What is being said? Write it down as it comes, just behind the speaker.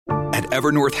At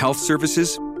Evernorth Health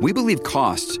Services, we believe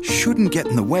costs shouldn't get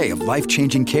in the way of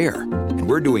life-changing care, and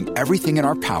we're doing everything in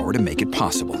our power to make it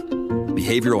possible.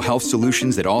 Behavioral health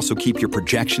solutions that also keep your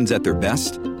projections at their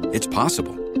best? It's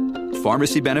possible.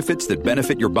 Pharmacy benefits that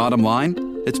benefit your bottom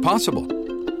line? It's possible.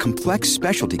 Complex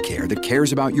specialty care that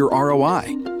cares about your ROI?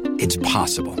 It's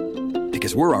possible.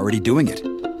 Because we're already doing it.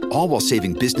 All while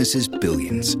saving businesses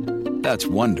billions. That's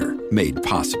Wonder made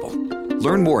possible.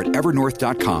 Learn more at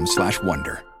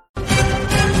evernorth.com/wonder.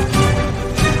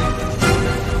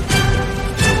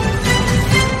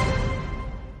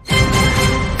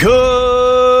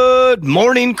 Good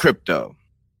morning, crypto.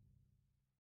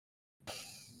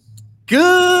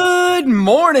 Good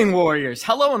morning, Warriors.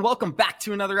 Hello and welcome back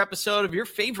to another episode of your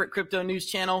favorite crypto news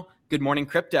channel, Good Morning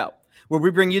Crypto, where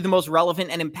we bring you the most relevant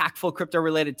and impactful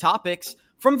crypto-related topics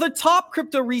from the top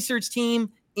crypto research team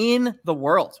in the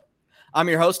world. I'm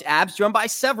your host, Abs, joined by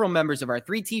several members of our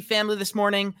 3T family this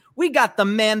morning. We got the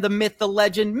man, the myth, the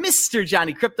legend, Mr.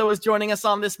 Johnny Crypto is joining us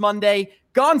on this Monday.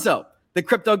 Gonzo, the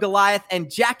Crypto Goliath,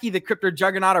 and Jackie, the Crypto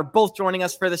Juggernaut, are both joining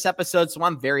us for this episode, so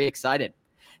I'm very excited.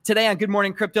 Today on Good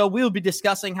Morning Crypto, we will be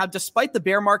discussing how despite the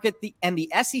bear market and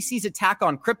the SEC's attack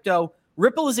on crypto,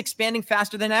 Ripple is expanding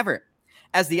faster than ever.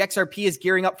 As the XRP is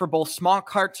gearing up for both smart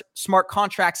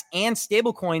contracts and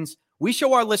stablecoins, we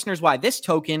show our listeners why this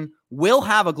token will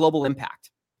have a global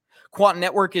impact. Quant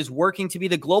Network is working to be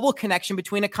the global connection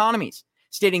between economies,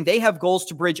 stating they have goals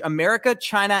to bridge America,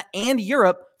 China, and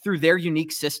Europe through their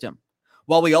unique system.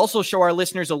 While we also show our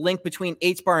listeners a link between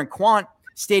 8SPAR and Quant,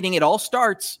 stating it all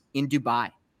starts in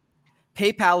Dubai.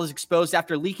 PayPal is exposed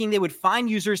after leaking they would fine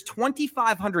users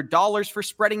 $2,500 for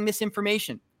spreading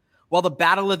misinformation. While the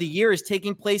battle of the year is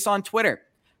taking place on Twitter,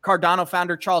 Cardano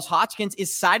founder Charles Hoskinson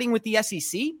is siding with the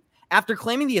SEC after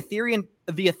claiming the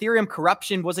Ethereum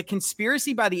corruption was a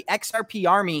conspiracy by the XRP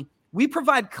army. We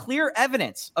provide clear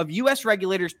evidence of U.S.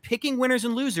 regulators picking winners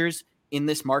and losers in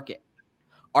this market.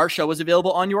 Our show is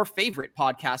available on your favorite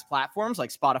podcast platforms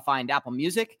like Spotify and Apple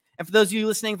Music. And for those of you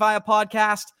listening via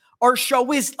podcast, our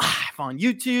show is live on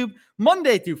YouTube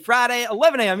Monday through Friday,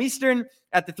 11 a.m. Eastern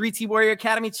at the 3T Warrior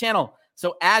Academy channel.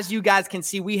 So as you guys can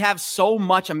see, we have so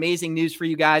much amazing news for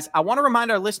you guys. I want to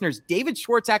remind our listeners, David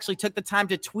Schwartz actually took the time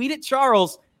to tweet at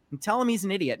Charles and tell him he's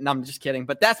an idiot. No, I'm just kidding.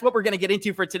 But that's what we're going to get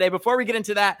into for today. Before we get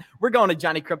into that, we're going to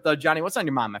Johnny Crypto. Johnny, what's on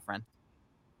your mind, my friend?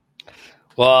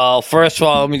 Well, first of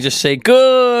all, let me just say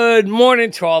good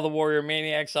morning to all the Warrior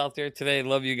Maniacs out there today.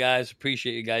 Love you guys.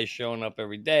 Appreciate you guys showing up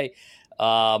every day.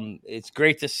 It's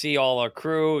great to see all our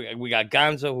crew. We got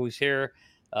Gonzo, who's here,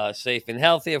 safe and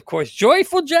healthy. Of course,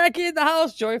 Joyful Jackie in the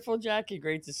house. Joyful Jackie,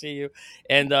 great to see you.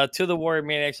 And to the Warrior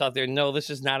Maniacs out there, no, this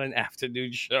is not an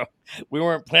afternoon show. We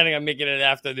weren't planning on making it an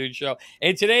afternoon show.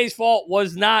 And today's fault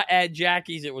was not at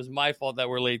Jackie's. It was my fault that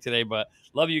we're late today, but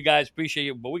love you guys. Appreciate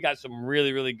you. But we got some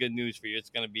really, really good news for you. It's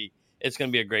going to be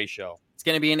a great show. It's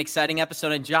going to be an exciting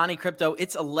episode of Johnny Crypto.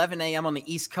 It's 11 a.m. on the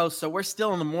East Coast, so we're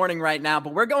still in the morning right now,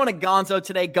 but we're going to Gonzo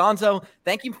today. Gonzo,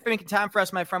 thank you for making time for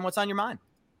us, my friend. What's on your mind?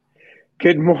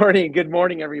 Good morning. Good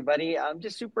morning, everybody. I'm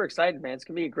just super excited, man. It's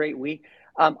going to be a great week.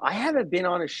 I haven't been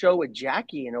on a show with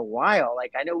Jackie in a while.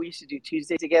 Like, I know we used to do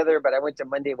Tuesdays together, but I went to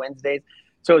Monday, Wednesdays.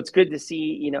 So it's good to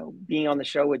see, being on the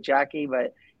show with Jackie.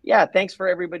 But yeah, thanks for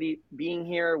everybody being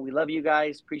here. We love you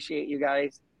guys. Appreciate you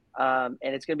guys. And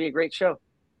it's going to be a great show.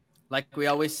 Like we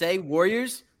always say,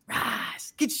 Warriors,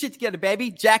 rise. Get your shit together, baby.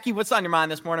 Jackie, what's on your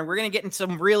mind this morning? We're going to get into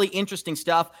some really interesting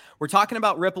stuff. We're talking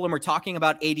about Ripple and we're talking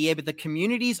about ADA, but the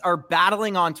communities are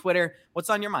battling on Twitter. What's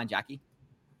on your mind, Jackie?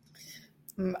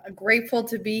 I'm grateful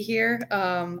to be here.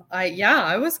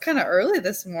 I was kind of early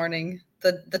this morning.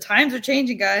 The times are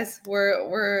changing, guys.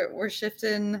 We're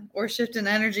shifting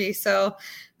energy. So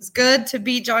it's good to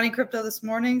beat Johnny Crypto this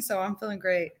morning. So I'm feeling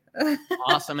great.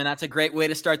 Awesome. And that's a great way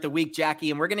to start the week, Jackie.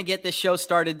 And we're going to get this show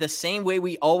started the same way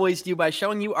we always do by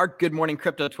showing you our Good Morning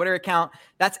Crypto Twitter account.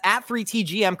 That's at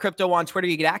 3TGM Crypto on Twitter.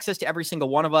 You get access to every single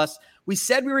one of us. We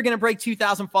said we were going to break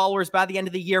 2,000 followers by the end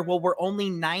of the year. Well, we're only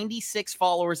 96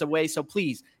 followers away. So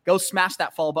please go smash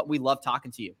that follow button. We love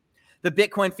talking to you. The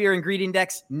Bitcoin Fear and Greed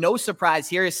Index, no surprise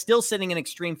here, is still sitting in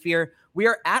extreme fear. We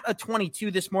are at a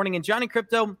 22 this morning. And Johnny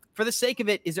Crypto, for the sake of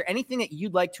it, is there anything that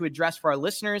you'd like to address for our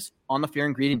listeners on the Fear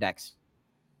and Greed Index?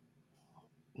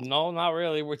 No, not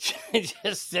really. We're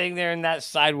just sitting there in that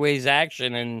sideways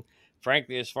action. And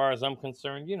frankly, as far as I'm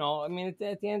concerned, at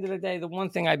the end of the day, the one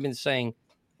thing I've been saying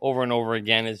over and over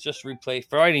again is just replace,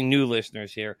 for any new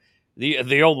listeners here,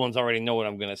 the old ones already know what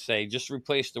I'm going to say. Just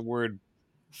replace the word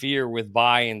fear with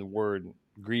buy and the word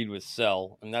greed with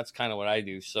sell. And that's kind of what I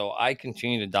do. So I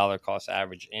continue to dollar cost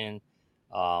average in.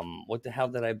 What the hell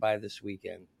did I buy this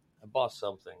weekend? I bought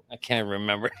something. I can't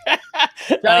remember.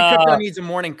 Johnny Crypto needs a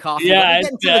morning coffee. Yeah,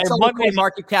 Let me get into the total coin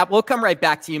market cap. We'll come right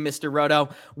back to you, Mr. Roto.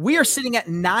 We are sitting at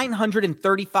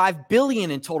 $935 billion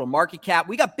in total market cap.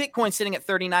 We got Bitcoin sitting at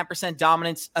 39%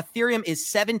 dominance. Ethereum is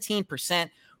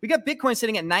 17%. We got Bitcoin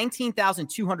sitting at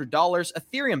 $19,200.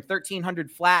 Ethereum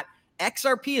 $1,300 flat.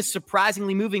 XRP is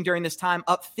surprisingly moving during this time,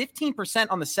 up 15%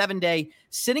 on the 7-day,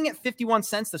 sitting at 51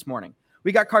 cents this morning.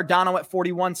 We got Cardano at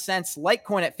 41 cents,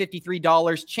 Litecoin at $53,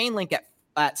 Chainlink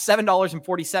at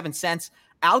 $7.47.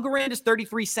 Algorand is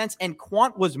 33 cents, and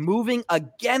Quant was moving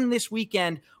again this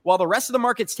weekend. While the rest of the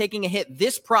market's taking a hit,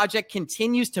 this project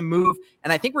continues to move,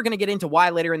 and I think we're going to get into why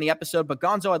later in the episode. But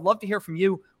Gonzo, I'd love to hear from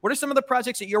you. What are some of the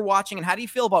projects that you're watching, and how do you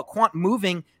feel about Quant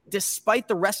moving despite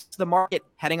the rest of the market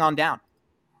heading on down?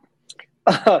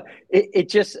 It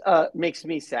just makes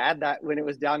me sad that when it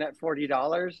was down at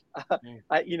 $40,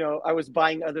 I was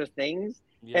buying other things.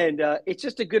 Yeah. And it's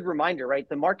just a good reminder, right?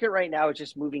 The market right now is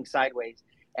just moving sideways.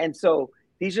 And so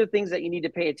these are things that you need to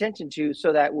pay attention to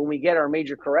so that when we get our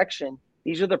major correction,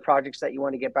 these are the projects that you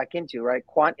want to get back into, right?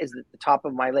 Quant is at the top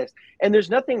of my list. And there's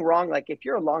nothing wrong. Like if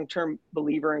you're a long-term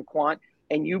believer in Quant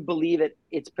and you believe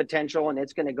its potential and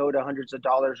it's going to go to hundreds of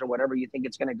dollars or whatever you think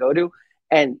it's going to go to,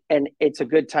 and it's a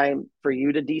good time for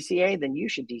you to DCA, then you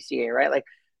should DCA, right? Like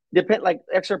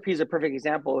XRP is a perfect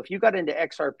example. If you got into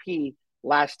XRP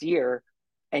last year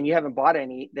and you haven't bought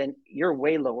any, then you're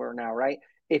way lower now, right?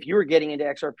 If you were getting into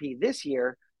XRP this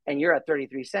year and you're at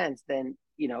 33 cents, then,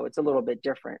 it's a little bit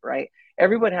different, right?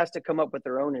 Everyone has to come up with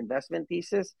their own investment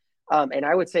thesis. And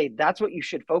I would say that's what you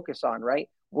should focus on, right?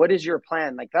 What is your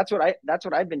plan? Like that's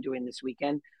what I've been doing this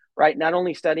weekend, right? Not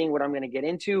only studying what I'm going to get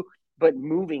into, but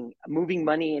moving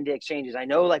money into exchanges. I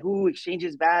know exchange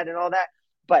is bad and all that,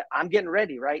 but I'm getting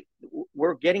ready, right?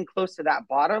 We're getting close to that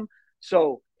bottom.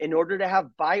 So in order to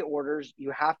have buy orders,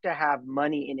 you have to have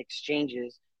money in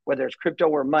exchanges, whether it's crypto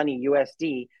or money,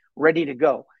 USD, ready to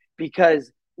go,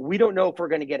 because we don't know if we're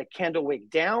going to get a candle wick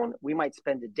down. We might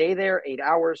spend a day there, 8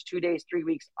 hours, 2 days, 3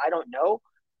 weeks. I don't know,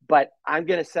 but I'm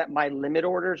going to set my limit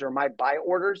orders or my buy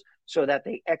orders so that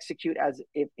they execute as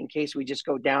if in case we just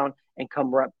go down and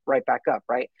come right back up,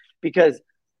 right? Because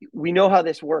we know how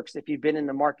this works. If you've been in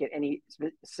the market any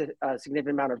significant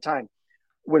amount of time,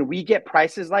 when we get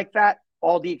prices like that,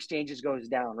 all the exchanges goes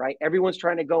down, right? Everyone's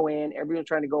trying to go in, everyone's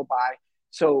trying to go buy,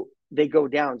 so they go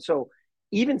down. So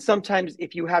even sometimes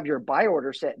if you have your buy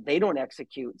order set, they don't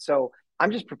execute. So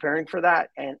I'm just preparing for that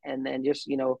and then just,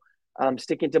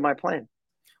 sticking to my plan.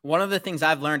 One of the things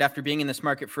I've learned after being in this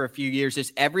market for a few years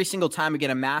is every single time we get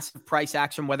a massive price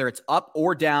action, whether it's up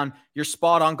or down, you're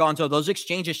spot on, Gonzo. Those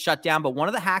exchanges shut down. But one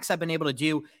of the hacks I've been able to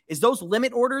do is those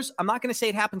limit orders. I'm not going to say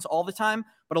it happens all the time,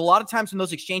 but a lot of times when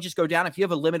those exchanges go down, if you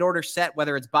have a limit order set,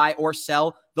 whether it's buy or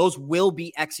sell, those will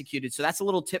be executed. So that's a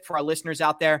little tip for our listeners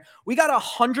out there. We got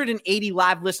 180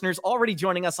 live listeners already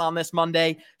joining us on this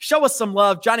Monday. Show us some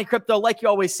love. Johnny Crypto, like you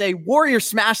always say, Warrior,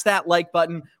 smash that like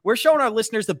button. We're showing our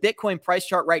listeners the Bitcoin price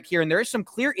chart right here, and there are some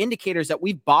clear indicators that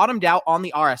we've bottomed out on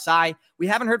the RSI. We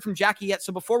haven't heard from Jackie yet.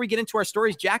 So before we get into our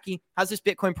stories, Jackie, how's this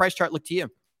Bitcoin price chart look to you?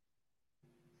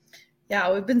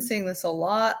 Yeah, we've been seeing this a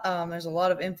lot. There's a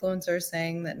lot of influencers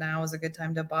saying that now is a good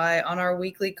time to buy. On our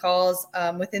weekly calls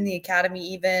within the academy,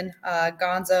 even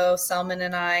Gonzo, Selman,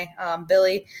 and I,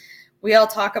 Billy, we all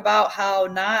talk about how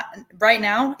not right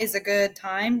now is a good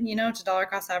time, to dollar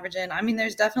cost average in. I mean,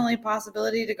 there's definitely a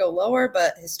possibility to go lower,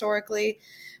 but historically,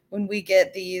 when we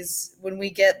get this,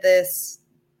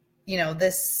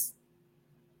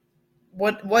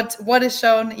 what is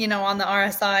shown, on the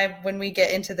RSI, when we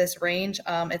get into this range,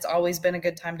 it's always been a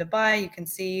good time to buy. You can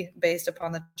see based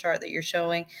upon the chart that you're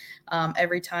showing,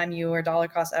 every time you are dollar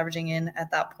cost averaging in at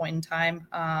that point in time,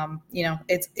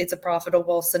 it's a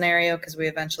profitable scenario because we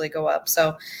eventually go up.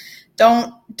 So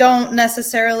don't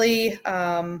necessarily,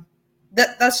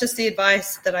 that's just the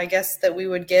advice that I guess that we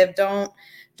would give.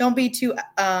 Don't be too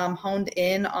honed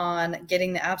in on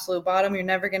getting the absolute bottom. You're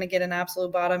never going to get an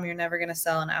absolute bottom. You're never going to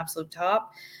sell an absolute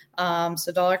top.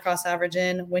 So dollar cost average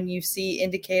in when you see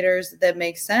indicators that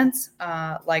make sense,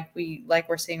 like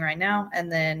we're seeing right now,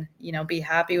 and then, be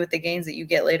happy with the gains that you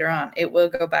get later on. It will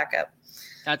go back up.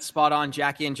 That's spot on,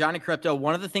 Jackie. And Johnny Crypto,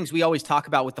 one of the things we always talk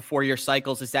about with the 4-year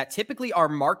cycles is that typically our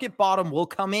market bottom will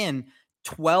come in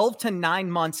 12 to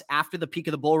 9 months after the peak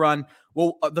of the bull run.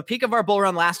 Well, the peak of our bull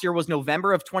run last year was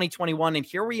November of 2021. And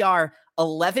here we are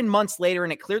 11 months later,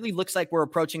 and it clearly looks like we're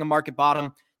approaching a market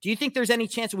bottom. Do you think there's any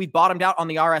chance that we bottomed out on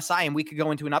the RSI and we could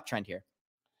go into an uptrend here?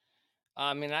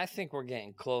 I mean, I think we're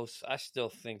getting close. I still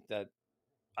think that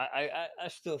I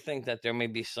still think that there may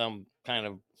be some kind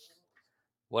of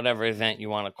whatever event you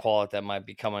want to call it that might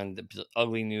be coming, the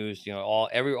ugly news, all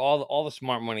the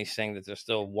smart money saying that there's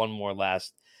still one more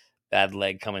last bad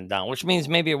leg coming down, which means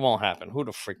maybe it won't happen. Who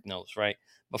the freak knows, right?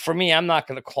 But for me, I'm not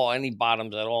going to call any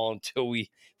bottoms at all until if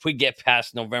we get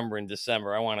past November and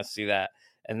December. I want to see that,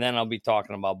 and then I'll be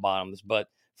talking about bottoms. But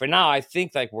for now, I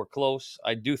think like we're close.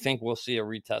 I do think we'll see a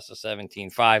retest of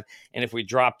 17.5, and if we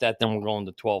drop that, then we're going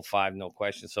to 12.5, no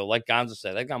question. So like Gonzo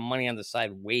said, I got money on the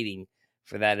side waiting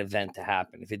for that event to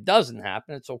happen. If it doesn't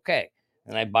happen, it's okay.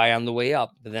 And I buy on the way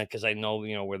up, but then because I know,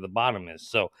 where the bottom is.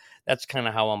 So that's kind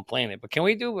of how I'm playing it. But can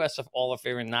we do us all a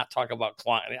favor and not talk about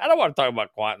quant? I don't want to talk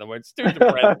about quant no more. It's too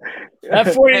depressing. That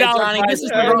 $40. Hey, Johnny, this is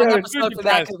the wrong episode for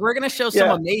that because we're going to show some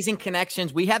amazing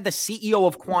connections. We have the CEO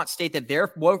of Quant state that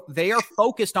they are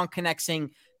focused on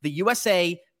connecting the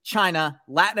USA, China,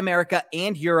 Latin America,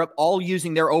 and Europe, all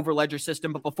using their Overledger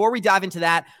system. But before we dive into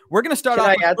that, we're going to start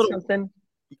off. Can I add something?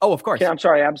 Oh, of course. I'm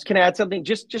sorry, Abs. Can I add something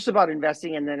just about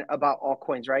investing and then about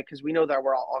altcoins, right? Because we know that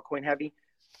we're all altcoin heavy.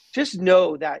 Just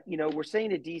know that, we're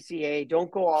saying to DCA,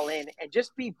 don't go all in, and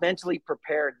just be mentally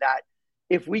prepared that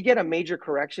if we get a major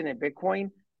correction in Bitcoin,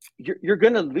 you're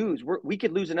going to lose. We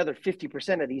could lose another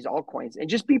 50% of these altcoins, and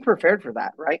just be prepared for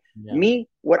that, right? Yeah.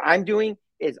 What I'm doing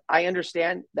is I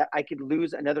understand that I could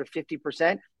lose another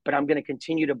 50%, but I'm going to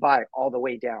continue to buy all the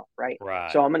way down, right?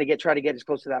 So I'm going to try to get as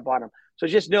close to that bottom. So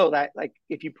just know that, like,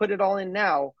 if you put it all in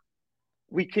now,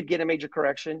 we could get a major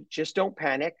correction. Just don't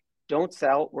panic. Don't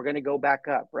sell. We're going to go back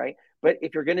up, right? But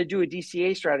if you're going to do a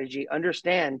DCA strategy,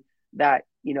 understand that,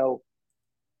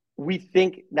 we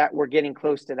think that we're getting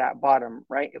close to that bottom,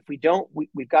 right? If we don't,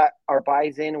 we've got our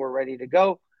buys in, we're ready to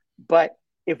go. But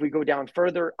if we go down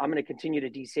further, I'm going to continue to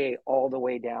DCA all the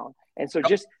way down. And so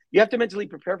you have to mentally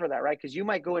prepare for that, right? Because you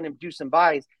might go in and do some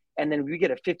buys, and then we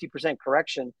get a 50%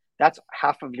 correction. That's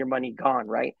half of your money gone,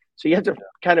 right? So you have to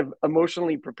kind of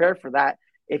emotionally prepare for that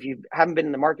if you haven't been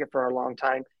in the market for a long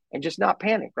time, and just not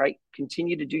panic, right?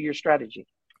 Continue to do your strategy.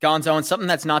 Gonzo, and something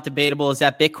that's not debatable is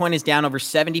that Bitcoin is down over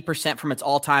 70% from its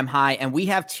all-time high, and we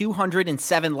have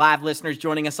 207 live listeners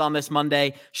joining us on this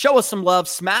Monday. Show us some love.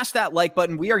 Smash that like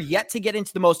button. We are yet to get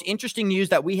into the most interesting news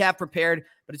that we have prepared,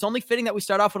 but it's only fitting that we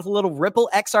start off with a little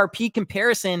Ripple XRP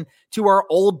comparison to our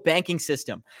old banking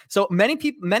system. So many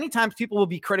times people will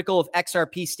be critical of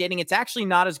XRP, stating it's actually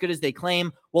not as good as they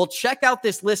claim. Well, check out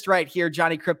this list right here,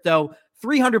 Johnny Crypto.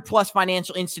 300 plus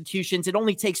financial institutions. It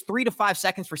only takes 3 to 5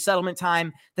 seconds for settlement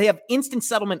time. They have instant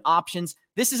settlement options.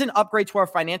 This is an upgrade to our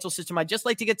financial system. I'd just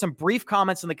like to get some brief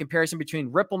comments on the comparison between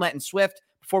RippleNet and Swift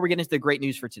before we get into the great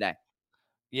news for today.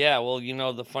 Yeah, well,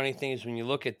 the funny thing is when you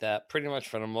look at that, pretty much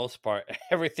for the most part,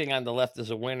 everything on the left is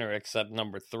a winner except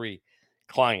number 3,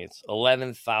 clients,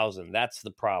 11,000. That's the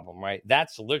problem, right?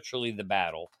 That's literally the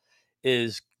battle,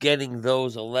 is getting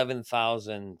those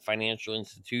 11,000 financial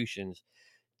institutions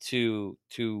to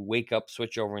wake up,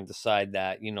 switch over, and decide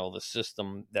that, the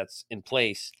system that's in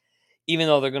place, even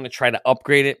though they're going to try to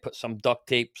upgrade it, put some duct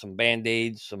tape, some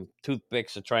Band-Aids, some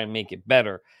toothpicks to try and make it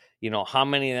better, how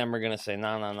many of them are going to say,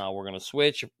 no, we're going to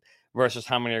switch, versus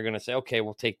how many are going to say, okay,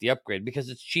 we'll take the upgrade, because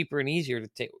it's cheaper and easier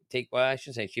to take, well, I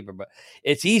shouldn't say cheaper, but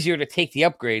it's easier to take the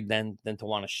upgrade than to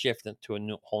want to shift into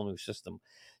a whole new system.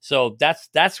 So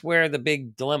that's where the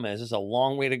big dilemma is. It's a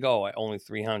long way to go at only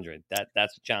 300.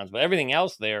 That's a challenge. But everything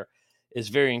else there is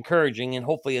very encouraging, and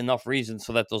hopefully enough reasons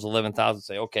so that those 11,000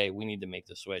 say, okay, we need to make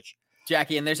the switch.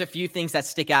 Jackie, and there's a few things that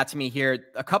stick out to me here.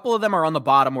 A couple of them are on the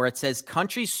bottom where it says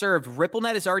countries served.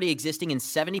 RippleNet is already existing in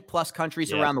 70 plus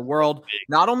countries around the world.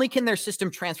 Not only can their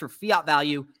system transfer fiat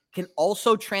value, can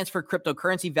also transfer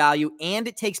cryptocurrency value, and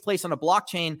it takes place on a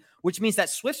blockchain, which means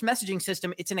that Swift's messaging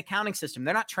system, it's an accounting system.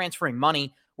 They're not transferring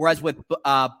money. Whereas with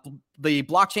the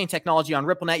blockchain technology on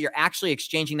RippleNet, you're actually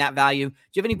exchanging that value. Do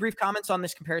you have any brief comments on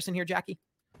this comparison here, Jackie?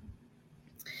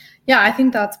 Yeah, I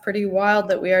think that's pretty wild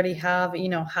that we already have,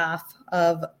 half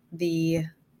of the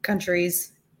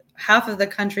countries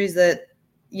that,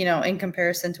 in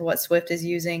comparison to what Swift is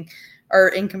using, or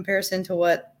in comparison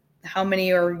to how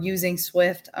many are using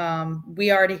Swift.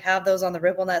 We already have those on the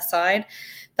RippleNet side.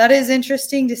 That is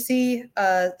interesting to see,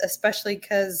 especially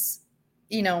because,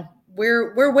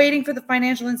 we're waiting for the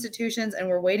financial institutions, and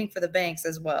we're waiting for the banks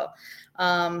as well.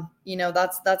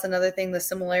 That's another thing, the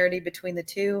similarity between the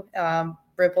two,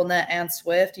 RippleNet and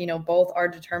Swift, both are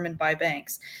determined by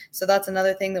banks. So that's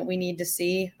another thing that we need to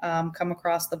see come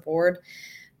across the board.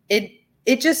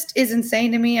 It just is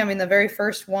insane to me. I mean, the very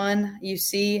first one you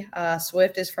see,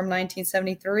 Swift is from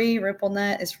 1973,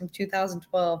 RippleNet is from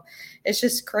 2012. It's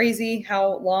just crazy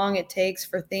how long it takes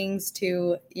for things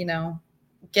to,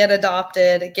 get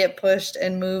adopted, get pushed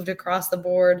and moved across the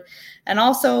board. And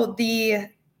also the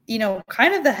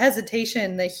kind of the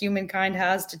hesitation that humankind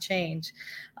has to change.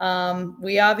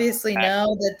 We obviously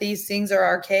know that these things are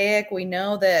archaic. We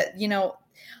know that,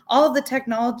 all of the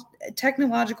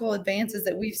technological advances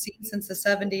that we've seen since the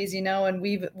 70s, and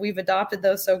we've adopted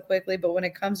those so quickly. But when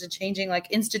it comes to changing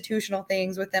like institutional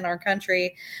things within our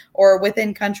country or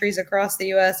within countries across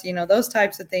the US, those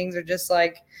types of things are just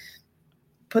like,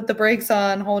 put the brakes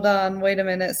on, hold on, wait a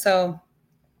minute. So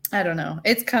I don't know.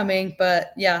 It's coming,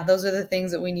 but yeah, those are the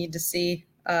things that we need to see.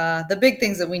 The big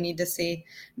things that we need to see.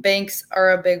 Banks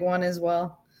are a big one as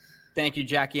well. Thank you,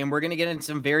 Jackie. And we're going to get into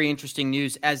some very interesting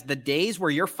news as the days where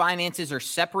your finances are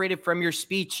separated from your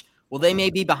speech. Well, they may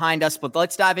be behind us, but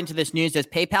let's dive into this news as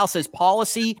PayPal says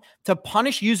policy to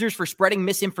punish users for spreading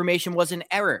misinformation was an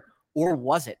error. Or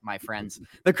was it, my friends?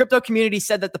 The crypto community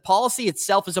said that the policy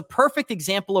itself is a perfect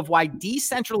example of why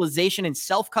decentralization and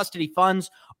self-custody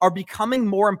funds are becoming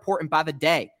more important by the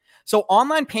day. So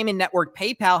online payment network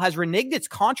PayPal has reneged its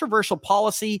controversial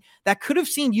policy that could have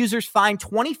seen users fined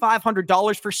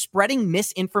 $2,500 for spreading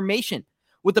misinformation,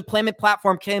 with the payment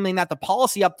platform claiming that the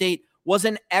policy update was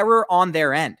an error on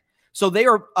their end. So they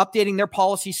are updating their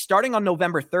policy starting on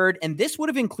November 3rd, and this would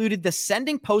have included the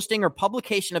sending, posting, or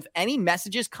publication of any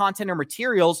messages, content, or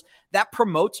materials that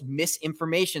promotes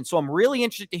misinformation. So I'm really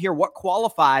interested to hear what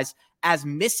qualifies as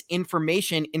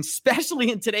misinformation,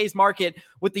 especially in today's market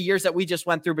with the years that we just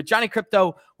went through. But Johnny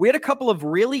Crypto, we had a couple of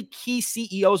really key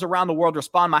CEOs around the world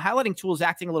respond. My highlighting tool is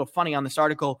acting a little funny on this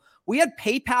article. We had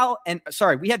PayPal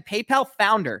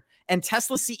founder and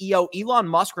Tesla CEO Elon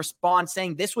Musk respond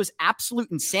saying this was absolute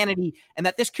insanity and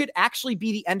that this could actually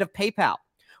be the end of PayPal.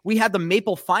 We had the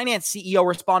Maple Finance CEO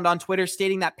respond on Twitter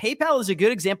stating that PayPal is a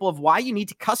good example of why you need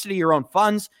to custody your own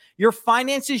funds. Your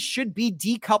finances should be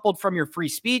decoupled from your free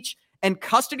speech, and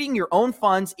custodying your own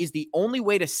funds is the only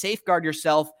way to safeguard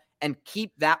yourself and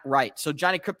keep that right. So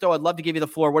Johnny Crypto, I'd love to give you the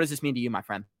floor. What does this mean to you, my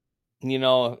friend?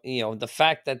 The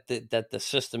fact that the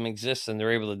system exists and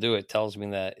they're able to do it tells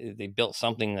me that they built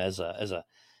something as a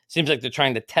seems like they're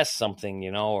trying to test something,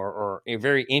 or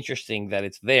very interesting that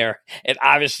it's there. It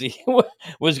obviously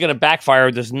was going to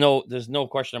backfire. There's no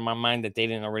question in my mind that they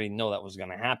didn't already know that was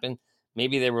going to happen.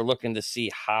 Maybe they were looking to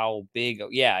see how big.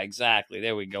 Yeah, exactly.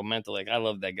 There we go. Mentally, I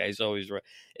love that guy. He's always right.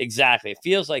 Exactly. It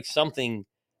feels like something.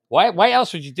 Why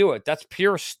else would you do it? That's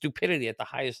pure stupidity at the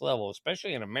highest level,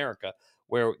 especially in America,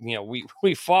 where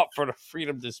we fought for the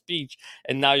freedom to speech,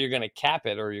 and now you're going to cap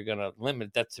it or you're going to limit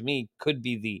it. That to me could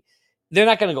be they're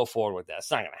not going to go forward with that.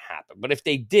 It's not going to happen. But if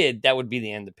they did, that would be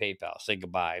the end of PayPal. Say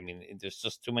goodbye. I mean, there's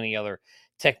just too many other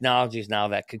technologies now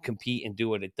that could compete and do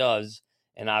what it does.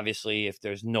 And obviously, if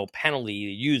there's no penalty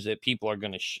to use it, people are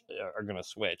going to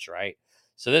switch, right?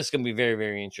 So this is going to be very,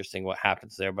 very interesting what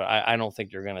happens there. But I don't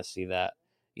think you're going to see that.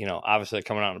 Obviously they're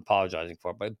coming out and apologizing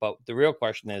for it. But the real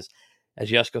question is, as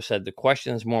Yusko said, the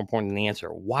question is more important than the answer.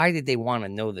 Why did they want to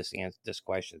know this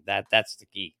question? That's the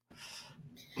key.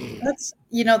 That's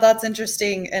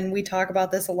interesting. And we talk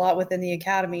about this a lot within the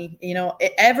academy.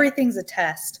 Everything's a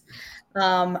test.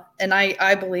 And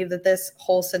I believe that this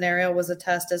whole scenario was a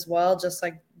test as well. Just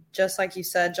like you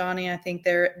said, Johnny, I think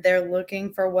they're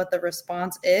looking for what the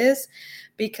response is,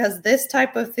 because this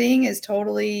type of thing is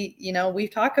totally,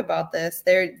 we've talked about this.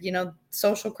 They're,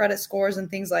 social credit scores and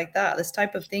things like that. This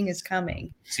type of thing is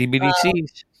coming.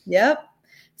 CBDCs. Yep.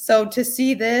 So to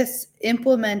see this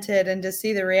implemented and to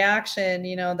see the reaction,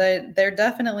 they're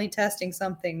definitely testing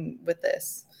something with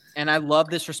this. And I love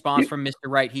this response from Mr.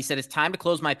 Wright. He said, it's time to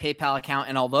close my PayPal account.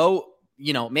 And although,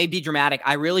 it may be dramatic,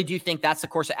 I really do think that's the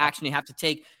course of action you have to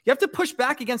take. You have to push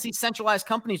back against these centralized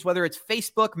companies, whether it's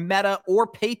Facebook, Meta, or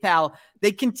PayPal.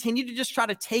 They continue to just try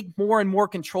to take more and more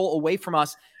control away from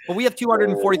us. But we have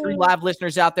 243 live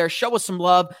listeners out there. Show us some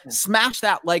love. Smash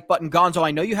that like button. Gonzo,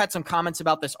 I know you had some comments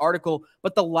about this article,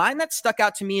 but the line that stuck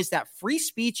out to me is that free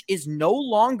speech is no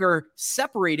longer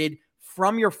separated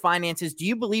from your finances. Do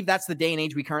you believe that's the day and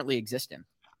age we currently exist in?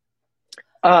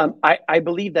 I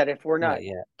believe that if we're not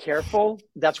careful,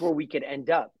 that's where we could end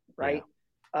up, right?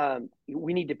 Yeah.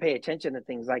 We need to pay attention to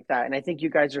things like that. And I think you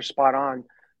guys are spot on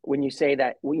when you say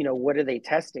that, what are they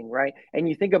testing, right? And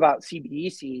you think about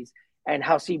CBDCs and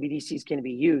how CBDCs can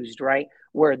be used, right?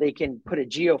 Where they can put a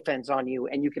geofence on you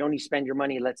and you can only spend your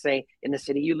money, let's say, in the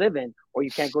city you live in, or you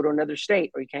can't go to another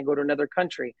state, or you can't go to another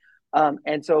country.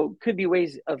 And so could be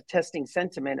ways of testing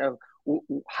sentiment of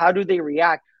how do they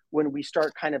react when we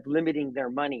start kind of limiting their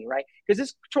money, right? Because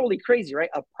it's totally crazy, right?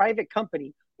 A private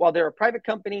company, while they're a private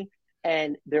company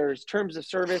and there's terms of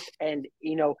service, and,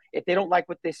 if they don't like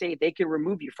what they say, they can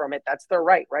remove you from it. That's their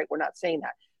right? We're not saying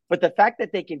that. But the fact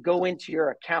that they can go into your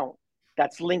account,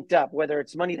 that's linked up, whether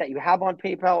it's money that you have on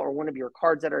PayPal or one of your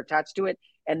cards that are attached to it,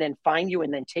 and then find you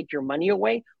and then take your money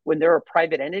away when they're a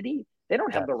private entity. They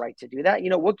don't have the right to do that.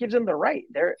 What gives them the right?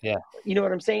 You know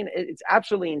what I'm saying? It's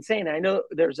absolutely insane. I know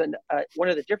there's one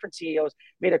of the different CEOs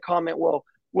made a comment. Well,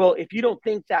 if you don't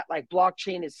think that like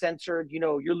blockchain is censored,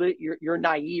 you're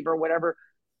naive or whatever.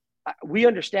 We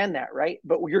understand that, right?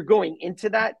 But you're going into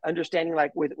that understanding,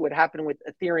 like with what happened with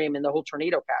Ethereum and the whole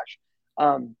Tornado Cash.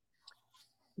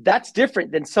 That's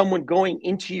different than someone going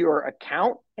into your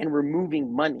account and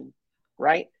removing money,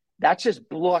 right? That's just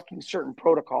blocking certain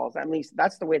protocols. At least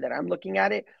that's the way that I'm looking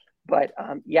at it. But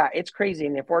yeah, it's crazy.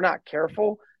 And if we're not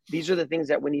careful, these are the things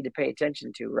that we need to pay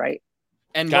attention to, right?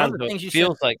 And one of the things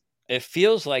it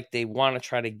feels like they want to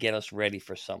try to get us ready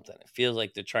for something. It feels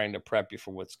like they're trying to prep you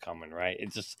for what's coming, right?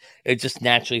 It just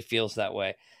naturally feels that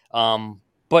way.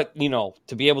 But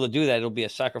to be able to do that, it'll be a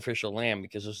sacrificial lamb,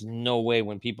 because there's no way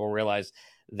when people realize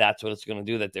that's what it's going to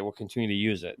do that they will continue to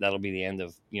use it. That'll be the end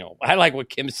of, I like what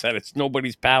Kim said. It's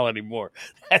nobody's pal anymore.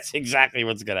 That's exactly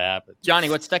what's going to happen. Johnny,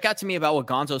 what stuck out to me about what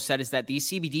Gonzo said is that these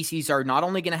CBDCs are not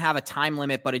only going to have a time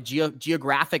limit, but a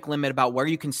geographic limit about where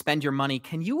you can spend your money.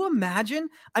 Can you imagine?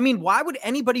 I mean, why would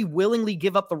anybody willingly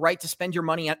give up the right to spend your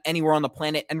money anywhere on the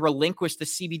planet and relinquish the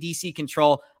CBDC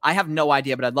control? I have no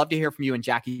idea, but I'd love to hear from you. And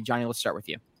Jackie, Johnny, let's start with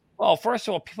you. Well, first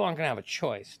of all, people aren't going to have a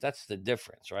choice. That's the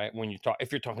difference, right?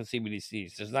 If you're talking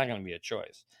CBDCs, there's not going to be a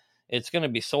choice. It's going to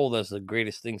be sold as the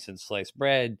greatest thing since sliced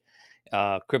bread,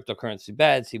 cryptocurrency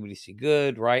bad, CBDC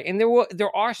good, right? And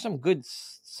there are some good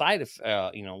side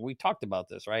of, we talked about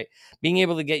this, right? Being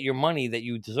able to get your money that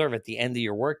you deserve at the end of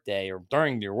your workday or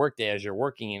during your workday as you're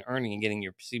working and earning and getting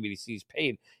your CBDCs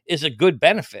paid is a good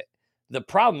benefit. The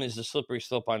problem is the slippery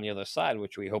slope on the other side,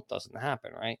 which we hope doesn't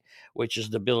happen, right? Which is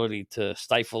the ability to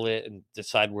stifle it and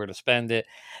decide where to spend it.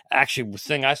 Actually, the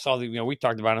thing I saw that, we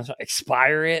talked about is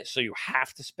expire it, so you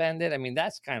have to spend it. I mean,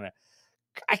 that's kind of,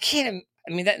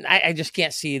 I just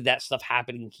can't see that stuff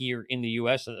happening here in the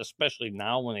U.S., especially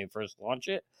now when they first launch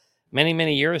it. Many,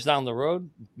 many years down the road,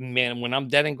 man, when I'm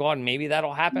dead and gone, maybe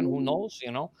that'll happen. Who knows,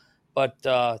 But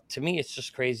to me, it's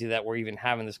just crazy that we're even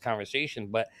having this conversation.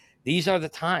 But these are the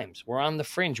times. We're on the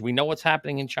fringe. We know what's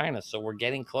happening in China, so we're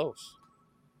getting close.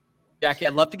 Jackie,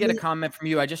 I'd love to get a comment from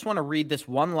you. I just want to read this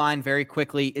one line very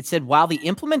quickly. It said, while the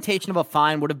implementation of a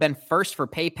fine would have been first for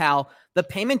PayPal, the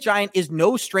payment giant is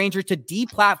no stranger to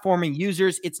deplatforming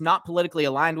users it's not politically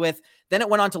aligned with. Then it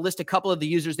went on to list a couple of the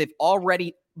users they've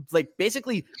already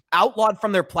basically outlawed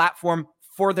from their platform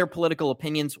for their political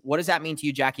opinions. What does that mean to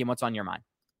you, Jackie, and what's on your mind?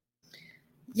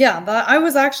 Yeah, I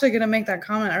was actually going to make that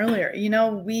comment earlier.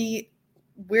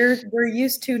 We're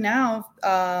used to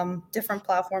now different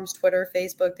platforms, Twitter,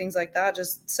 Facebook, things like that,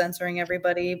 just censoring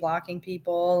everybody, blocking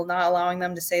people, not allowing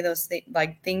them to say those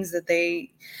things that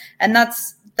they, and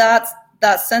that's that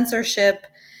censorship.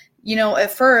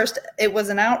 At first it was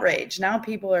an outrage. Now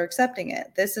people are accepting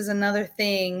it. This is another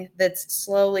thing that's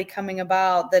slowly coming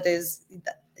about that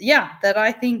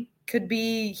I think could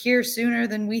be here sooner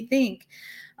than we think.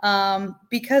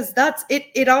 Because that's it.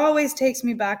 It always takes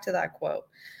me back to that quote.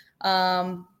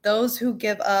 Those who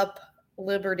give up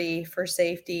liberty for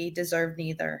safety deserve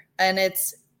neither. And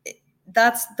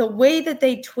that's the way that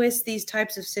they twist these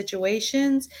types of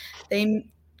situations. They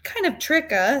kind of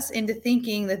trick us into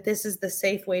thinking that this is the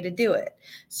safe way to do it.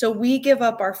 So we give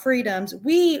up our freedoms.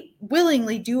 We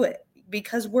willingly do it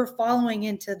because we're following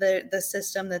into the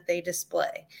system that they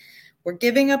display. We're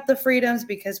giving up the freedoms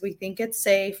because we think it's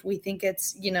safe. We think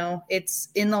it's, it's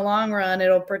in the long run,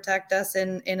 it'll protect us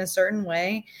in a certain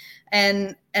way.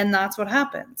 And that's what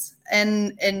happens.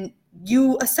 And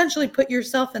you essentially put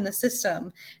yourself in the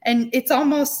system, and it's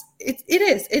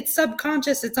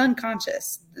subconscious. It's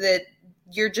unconscious that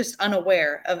you're just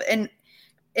unaware of. And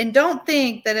don't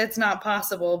think that it's not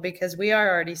possible, because we are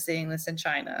already seeing this in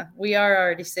China. We are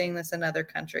already seeing this in other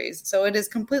countries. So it is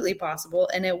completely possible.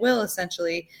 And it will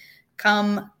essentially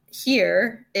come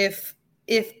here if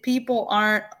people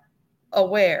aren't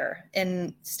aware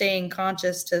and staying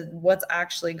conscious to what's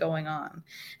actually going on.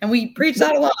 And we preach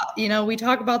that a lot. We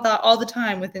talk about that all the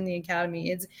time within the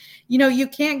Academy. It's, you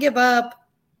can't give up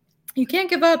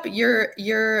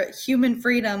your human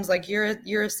freedoms, like your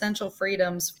essential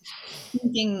freedoms,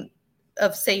 thinking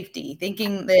of safety,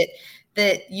 thinking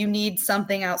that you need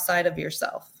something outside of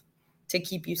yourself to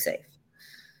keep you safe.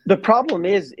 The problem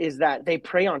is that they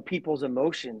prey on people's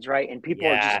emotions, right? And people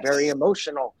are just very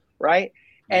emotional, right?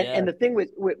 And the thing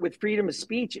with freedom of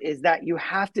speech is that you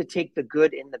have to take the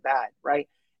good and the bad, right?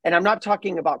 And I'm not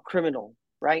talking about criminal,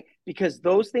 right? Because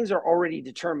those things are already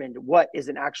determined what is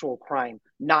an actual crime,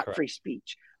 not Correct. Free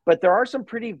speech. But there are some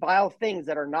pretty vile things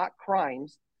that are not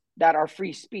crimes that are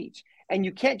free speech. And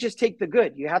you can't just take the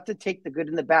good. You have to take the good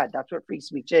and the bad. That's what free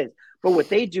speech is. But what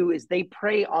they do is they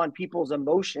prey on people's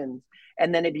emotions,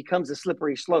 and then it becomes a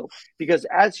slippery slope. Because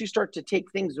as you start to take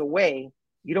things away,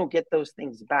 you don't get those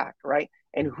things back, right?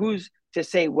 And who's to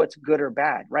say what's good or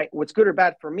bad, right? What's good or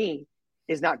bad for me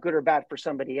is not good or bad for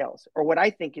somebody else. Or what I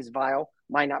think is vile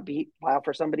might not be vile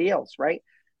for somebody else, right?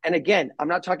 And again, I'm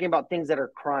not talking about things that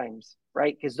are crimes,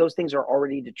 right? Because those things are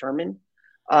already determined.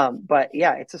 But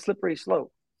yeah, it's a slippery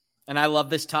slope. And I love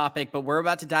this topic, but we're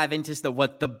about to dive into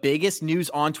what the biggest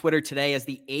news on Twitter today as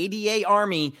the ADA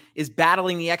Army is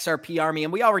battling the XRP Army,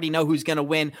 and we already know who's going to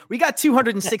win. We got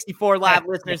 264 live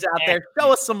listeners out there.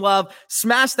 Show us some love.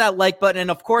 Smash that like button.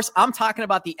 And, of course, I'm talking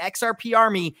about the XRP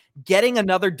Army getting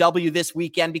another W this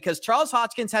weekend because Charles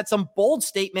Hoskinson had some bold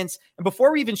statements. And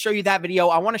before we even show you that video,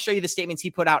 I want to show you the statements he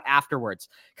put out afterwards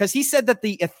because he said that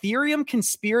the Ethereum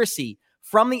conspiracy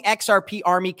from the XRP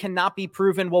Army cannot be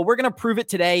proven. Well, we're going to prove it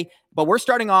today, but we're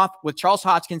starting off with Charles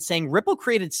Hoskinson saying Ripple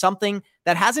created something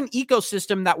that has an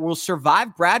ecosystem that will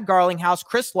survive Brad Garlinghouse,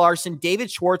 Chris Larson,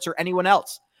 David Schwartz, or anyone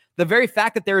else. The very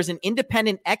fact that there is an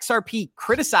independent XRP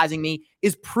criticizing me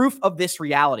is proof of this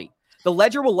reality. The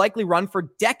ledger will likely run for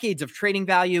decades of trading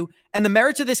value, and the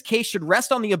merits of this case should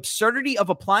rest on the absurdity of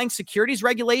applying securities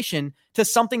regulation to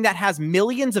something that has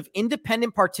millions of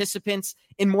independent participants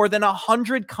in more than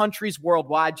 100 countries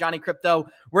worldwide. Johnny Crypto,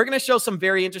 we're going to show some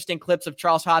very interesting clips of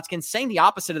Charles Hoskinson saying the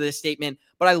opposite of this statement,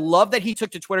 but I love that he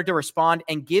took to Twitter to respond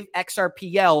and give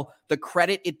XRPL the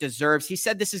credit it deserves. He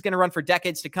said this is going to run for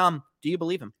decades to come. Do you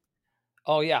believe him?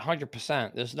 Oh, yeah,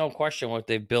 100%. There's no question what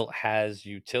they've built has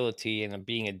utility and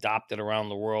being adopted around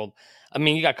the world. I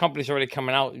mean, you got companies already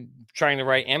coming out trying to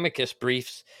write amicus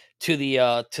briefs to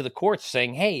the courts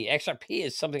saying, hey, XRP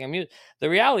is something I'm using.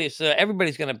 The reality is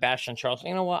everybody's going to bash on Charles.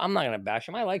 You know what? I'm not going to bash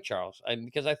him. I like Charles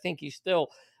because I think he's still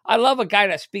 – I love a guy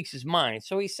that speaks his mind.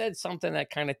 So he said something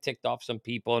that kind of ticked off some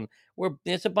people. And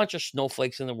there's a bunch of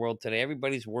snowflakes in the world today.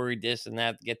 Everybody's worried this and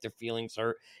that, get their feelings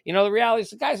hurt. You know, the reality is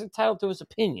the guy's entitled to his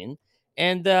opinion.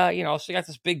 And, so you got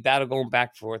this big battle going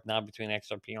back and forth now between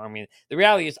XRP and Army. The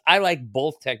reality is I like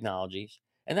both technologies,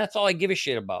 and that's all I give a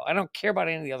shit about. I don't care about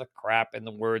any of the other crap and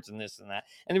the words and this and that.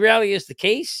 And the reality is the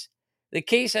case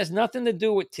has nothing to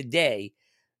do with today,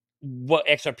 what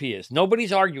XRP is.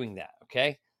 Nobody's arguing that,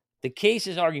 okay? The case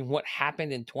is arguing what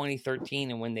happened in 2013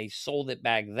 and when they sold it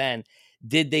back then.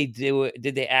 Did they do it?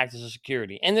 Did they act as a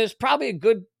security? And there's probably a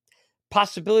good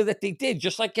possibility that they did,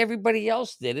 just like everybody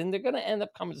else did, and they're going to end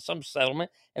up coming to some settlement,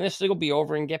 and this thing will be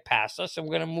over and get past us, and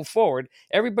we're going to move forward.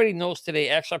 Everybody knows today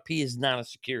XRP is not a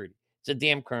security; it's a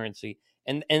damn currency,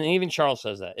 and even Charles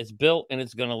says that it's built and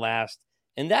it's going to last,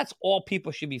 and that's all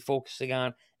people should be focusing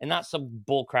on, and not some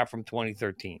bull crap from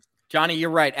 2013. Johnny, you're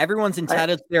right. Everyone's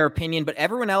entitled to their opinion, but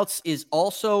everyone else is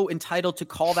also entitled to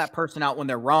call that person out when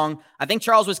they're wrong. I think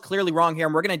Charles was clearly wrong here,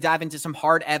 and we're going to dive into some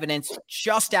hard evidence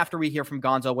just after we hear from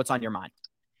Gonzo. What's on your mind?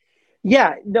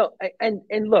 Yeah, no,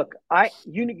 and look,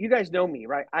 you guys know me,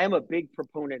 right? I am a big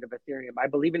proponent of Ethereum. I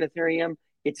believe in Ethereum.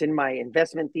 It's in my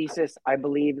investment thesis. I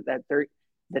believe that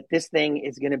this thing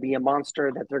is going to be a monster,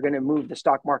 that they're going to move the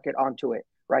stock market onto it,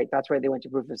 right? That's why they went to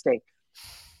proof of stake.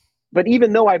 But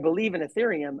even though I believe in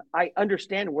Ethereum, I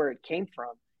understand where it came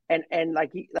from. And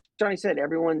like Johnny said,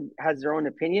 everyone has their own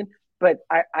opinion. But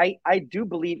I do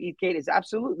believe ETHGate is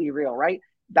absolutely real, right?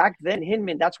 Back then,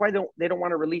 Hinman, that's why they don't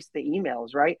want to release the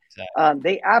emails, right? Exactly.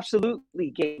 They absolutely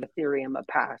gave Ethereum a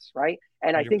pass, right?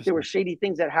 And 100%. I think there were shady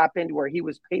things that happened where he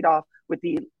was paid off with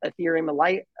the Ethereum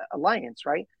Alliance,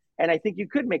 right? And I think you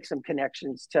could make some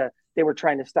connections to they were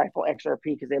trying to stifle XRP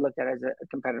because they looked at it as a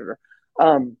competitor.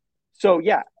 So,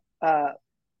 yeah.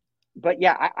 But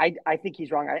yeah, I think he's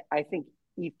wrong. I think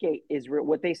ETHGate is real.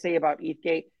 What they say about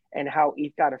ETHGate and how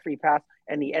ETH got a free pass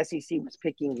and the SEC was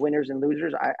picking winners and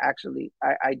losers,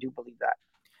 I do believe that.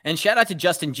 And shout out to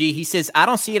Justin G. He says, I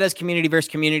don't see it as community versus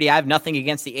community. I have nothing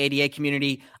against the ADA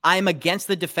community. I am against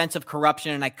the defense of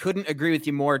corruption, and I couldn't agree with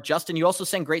you more. Justin, you also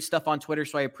send great stuff on Twitter,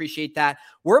 so I appreciate that.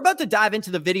 We're about to dive into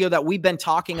the video that we've been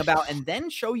talking about and then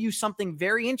show you something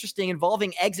very interesting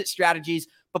involving exit strategies.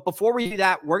 But before we do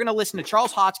that, we're going to listen to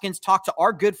Charles Hoskinson talk to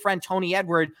our good friend Tony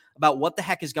Edward about what the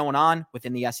heck is going on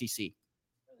within the SEC.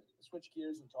 Switch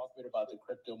gears and talk a bit about the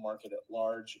crypto market at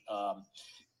large.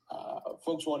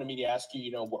 Folks wanted me to ask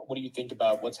you, what do you think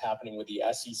about what's happening with the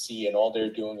SEC and all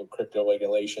they're doing with crypto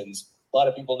regulations? A lot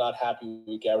of people not happy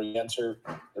with Gary Gensler,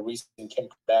 the recent Kim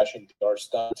Kardashian PR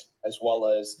stunt, as well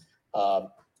as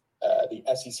the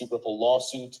SEC Ripple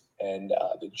lawsuit and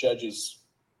the judges'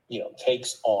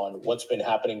 takes on what's been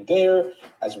happening there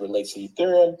as it relates to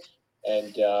Ethereum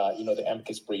and, the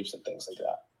amicus briefs and things like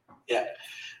that. Yeah.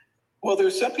 Well,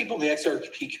 there's some people in the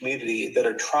XRP community that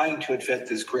are trying to invent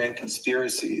this grand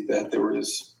conspiracy that there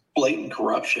was blatant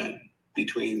corruption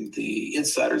between the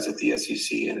insiders at the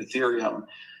SEC and Ethereum.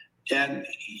 And,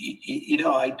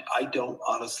 I don't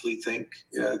honestly think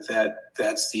that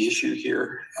that's the issue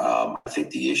here. I think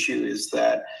the issue is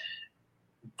that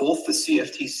both the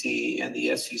CFTC and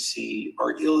the SEC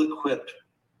are ill-equipped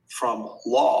from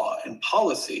law and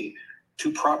policy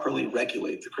to properly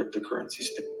regulate the cryptocurrency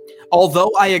space.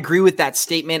 Although I agree with that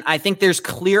statement, I think there's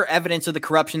clear evidence of the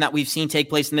corruption that we've seen take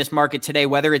place in this market today,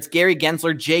 whether it's Gary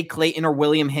Gensler, Jay Clayton, or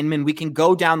William Hinman. We can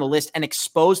go down the list and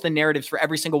expose the narratives for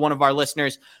every single one of our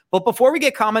listeners. But before we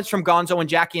get comments from Gonzo and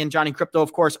Jackie and Johnny Crypto,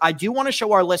 of course, I do want to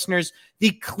show our listeners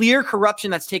the clear corruption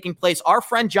that's taking place. Our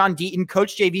friend John Deaton,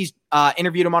 Coach JV's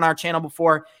interviewed him on our channel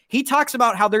before. He talks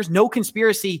about how there's no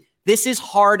conspiracy. This is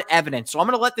hard evidence. So I'm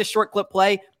going to let this short clip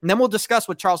play, and then we'll discuss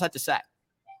what Charles had to say.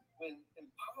 When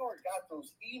Empower got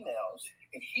those emails,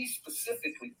 and he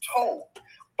specifically told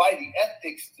by the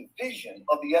ethics division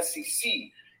of the SEC,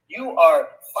 you are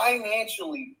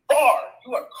financially barred.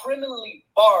 You are criminally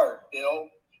barred, Bill.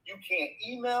 You can't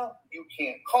email, you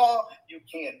can't call, you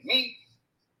can't meet,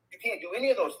 you can't do any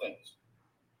of those things.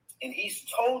 And he's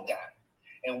told that.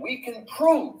 And we can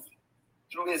prove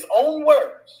through his own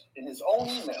words, in his own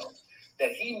emails,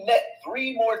 that he met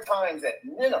 3 more times at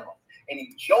minimum, and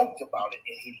he joked about it,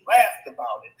 and he laughed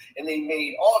about it, and they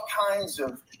made all kinds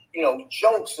of,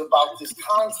 jokes about this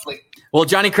conflict. Well,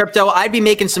 Johnny Crypto, I'd be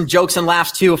making some jokes and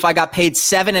laughs too if I got paid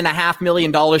 $7.5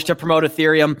 million to promote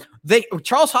Ethereum.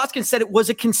 Charles Hoskin said it was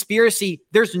a conspiracy.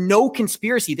 There's no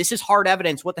conspiracy. This is hard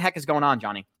evidence. What the heck is going on,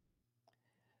 Johnny?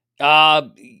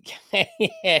 You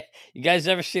guys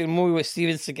ever seen a movie with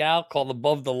Steven Seagal called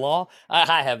Above the Law?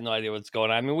 I have no idea what's going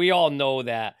on. I mean, we all know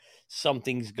that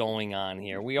something's going on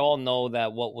here. We all know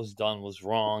that what was done was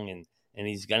wrong, and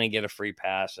he's going to get a free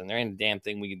pass, and there ain't a damn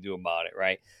thing we can do about it,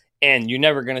 right? And you're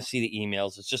never going to see the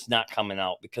emails. It's just not coming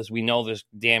out because we know there's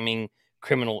damning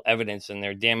criminal evidence and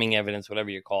their damning evidence, whatever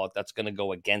you call it, that's going to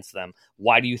go against them.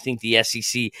 Why do you think the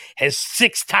SEC has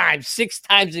 6 times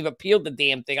they've appealed the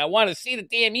damn thing? I want to see the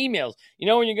damn emails. You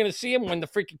know when you're going to see them? When the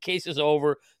freaking case is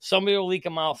over. Somebody will leak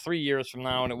them out 3 years from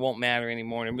now and it won't matter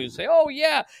anymore. And we'll say, oh,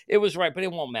 yeah, it was right, but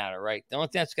it won't matter, right? The only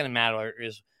thing that's going to matter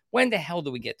is when the hell do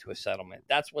we get to a settlement?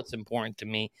 That's what's important to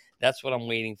me. That's what I'm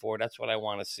waiting for. That's what I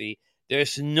want to see.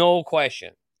 There's no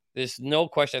question. I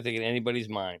think, in anybody's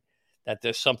mind that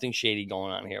there's something shady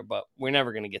going on here, but we're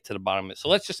never going to get to the bottom of it. So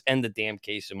let's just end the damn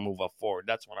case and move up forward.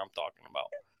 That's what I'm talking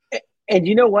about. And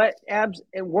you know what, Abs?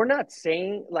 And we're not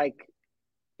saying that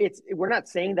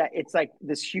it's like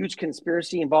this huge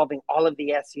conspiracy involving all of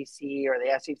the SEC or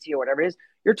the SEC or whatever it is.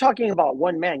 You're talking about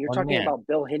one man. You're talking about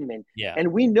Bill Hinman. Yeah.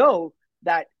 And we know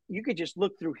that you could just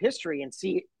look through history and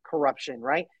see corruption,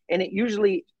 right? And it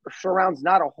usually surrounds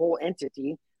not a whole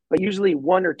entity, but usually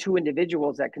 1 or 2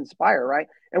 individuals that conspire, right?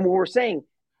 And what we're saying,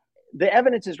 the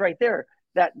evidence is right there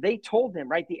that they told him,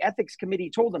 right? The ethics committee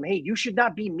told him, hey, you should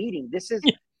not be meeting. This is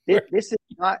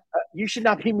not, you should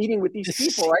not be meeting with these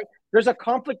people, right? There's a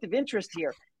conflict of interest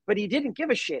here, but he didn't give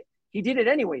a shit. He did it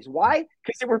anyways. Why?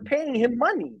 Because they were paying him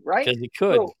money, right? Because he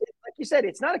could. So, like you said,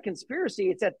 it's not a conspiracy.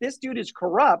 It's that this dude is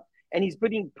corrupt and he's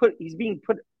being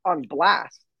put on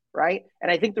blast, right? And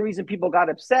I think the reason people got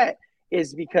upset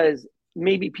is because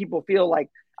maybe people feel like,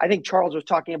 I think Charles was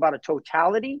talking about a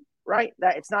totality, right?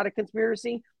 That it's not a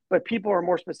conspiracy, but people are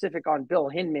more specific on Bill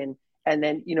Hinman. And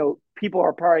then, people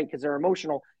are probably, because they're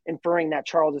emotional, inferring that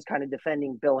Charles is kind of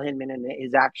defending Bill Hinman and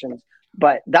his actions.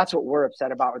 But that's what we're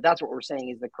upset about. Or that's what we're saying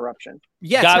is the corruption.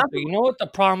 Yeah. God, you know what the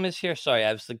problem is here? Sorry,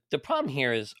 the problem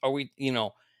here is,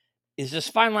 is this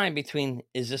fine line between,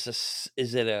 is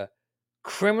it a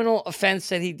criminal offense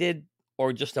that he did,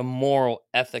 or just a moral,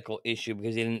 ethical issue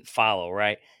because he didn't follow,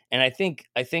 right? And I think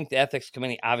the ethics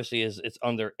committee obviously it's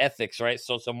under ethics, right?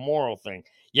 So it's a moral thing.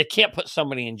 You can't put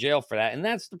somebody in jail for that, and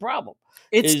that's the problem.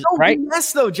 It's so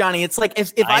BS though, Johnny. It's like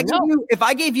if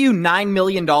I gave you $9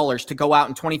 million to go out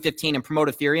in 2015 and promote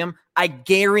Ethereum, I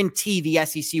guarantee the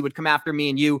SEC would come after me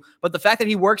and you. But the fact that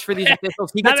he works for these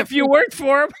officials, he gets not if you worked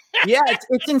for him. Yeah,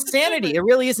 it's insanity. It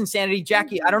really is insanity.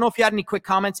 Jackie, I don't know if you had any quick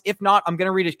comments. If not, I'm going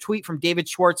to read a tweet from David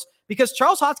Schwartz because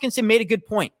Charles Hoskinson made a good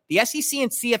point. The SEC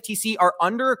and CFTC are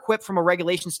under-equipped from a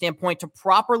regulation standpoint to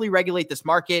properly regulate this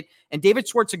market. And David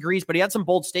Schwartz agrees, but he had some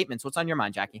bold statements. What's on your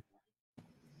mind, Jackie?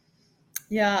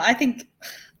 Yeah,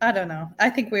 I don't know. I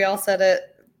think we all said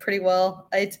it pretty well.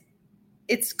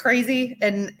 It's crazy.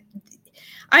 And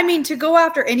I mean, to go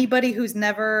after anybody who's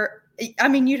never,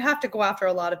 you'd have to go after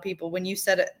a lot of people when you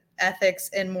said ethics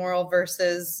and moral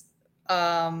versus,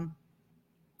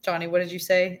 Johnny, what did you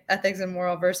say? Ethics and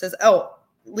moral versus,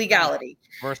 legality.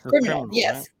 Versus Criminal, criminal,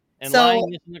 yes. right? And So,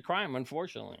 lying isn't a crime,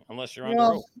 unfortunately, unless you're under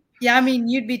oath. yeah, I mean,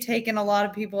 you'd be taking a lot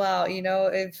of people out, you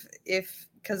know, if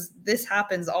because this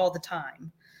happens all the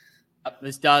time.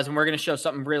 This does, and we're going to show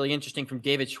something really interesting from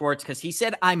David Schwartz because he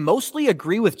said, I mostly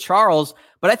agree with Charles,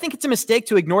 but I think it's a mistake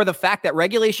to ignore the fact that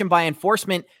regulation by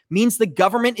enforcement means the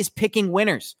government is picking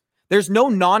winners. There's no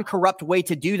non-corrupt way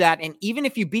to do that, and even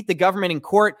if you beat the government in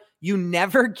court, you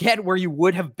never get where you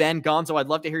would have been. Gonzo, I'd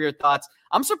love to hear your thoughts.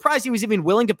 I'm surprised he was even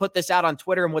willing to put this out on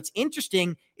Twitter, and what's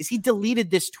interesting is he deleted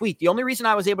this tweet. The only reason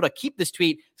I was able to keep this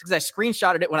tweet is because I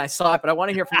screenshotted it when I saw it, but I want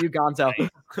to hear from you, Gonzo.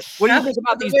 What do you think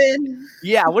about these?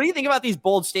 Yeah, what do you think about these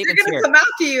bold statements They're here? going to come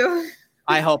after you.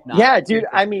 I hope not. Yeah, dude.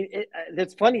 I mean,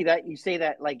 it's funny that you say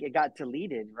that like it got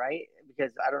deleted, right?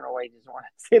 Because I don't know why he doesn't want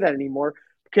to say that anymore.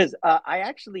 Because I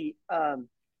actually,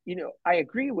 you know, I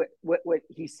agree with what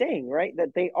he's saying, right?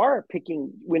 That they are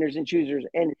picking winners and choosers,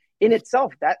 and in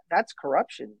itself, that's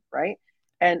corruption, right?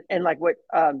 And like what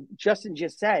Justin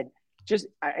just said,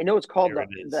 I know it's called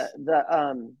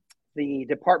the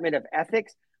Department of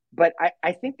Ethics, but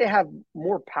I think they have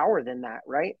more power than that,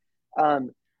 right?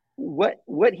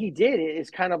 What he did is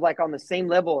kind of like on the same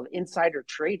level of insider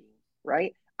trading,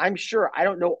 right? I'm sure I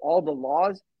don't know all the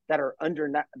laws that are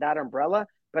under that umbrella,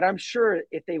 but I'm sure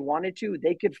if they wanted to,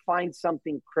 they could find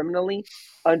something criminally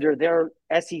under their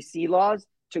SEC laws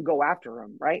to go after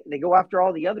him, right? They go after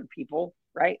all the other people,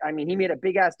 right? I mean, he made a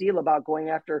big ass deal about going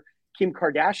after Kim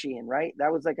Kardashian, right?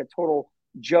 That was like a total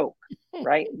joke,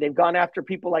 right? They've gone after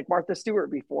people like Martha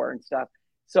Stewart before and stuff.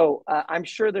 So I'm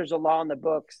sure there's a law in the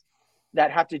books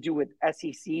that have to do with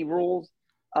SEC rules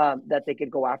that they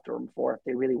could go after him for if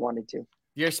they really wanted to.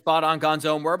 You're spot on,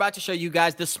 Gonzo, and we're about to show you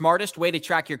guys the smartest way to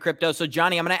track your crypto. So,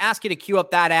 Johnny, I'm going to ask you to cue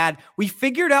up that ad. We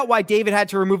figured out why David had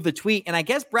to remove the tweet, and I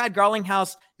guess Brad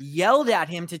Garlinghouse yelled at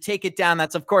him to take it down.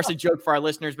 That's, of course, a joke for our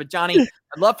listeners. But, Johnny,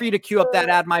 I'd love for you to cue up that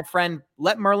ad, my friend.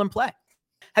 Let Merlin play.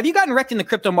 Have you gotten wrecked in the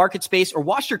crypto market space or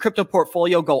watched your crypto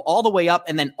portfolio go all the way up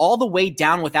and then all the way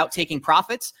down without taking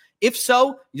profits? If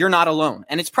so, you're not alone,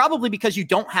 and it's probably because you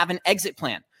don't have an exit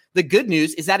plan. The good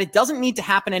news is that it doesn't need to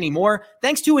happen anymore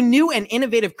thanks to a new and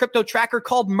innovative crypto tracker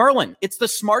called Merlin. It's the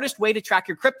smartest way to track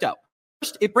your crypto.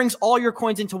 First, it brings all your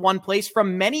coins into one place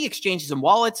from many exchanges and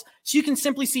wallets, so you can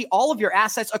simply see all of your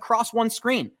assets across one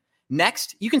screen.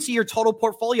 Next, you can see your total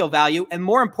portfolio value and,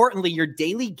 more importantly, your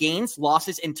daily gains,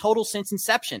 losses, and total since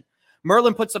inception.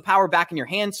 Merlin puts the power back in your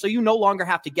hands so you no longer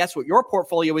have to guess what your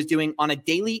portfolio is doing on a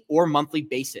daily or monthly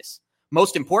basis.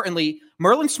 Most importantly,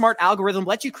 Merlin's smart algorithm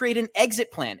lets you create an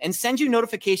exit plan and sends you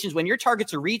notifications when your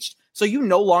targets are reached so you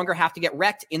no longer have to get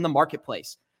wrecked in the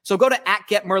marketplace. So go to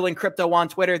 @GetMerlinCrypto on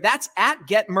Twitter. That's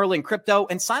 @GetMerlinCrypto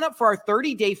and sign up for our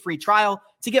 30-day free trial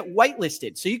to get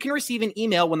whitelisted so you can receive an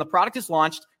email when the product is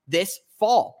launched this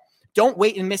fall. Don't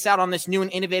wait and miss out on this new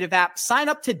and innovative app. Sign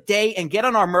up today and get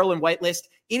on our Merlin whitelist.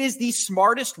 It is the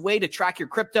smartest way to track your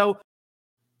crypto.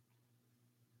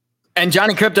 And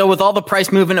Johnny Crypto, with all the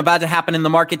price movement about to happen in the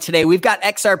market today, we've got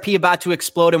XRP about to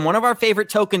explode, and one of our favorite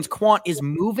tokens, Quant, is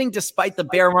moving despite the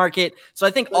bear market. So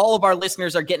I think all of our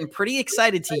listeners are getting pretty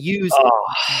excited to use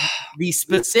the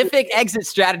specific exit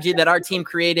strategy that our team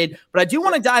created. But I do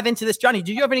want to dive into this. Johnny,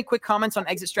 do you have any quick comments on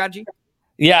exit strategy?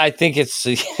 Yeah, I think it's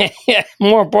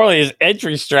more importantly his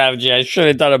entry strategy. I should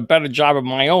have done a better job of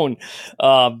my own.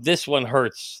 This one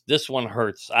hurts.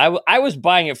 I was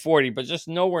buying at 40, but just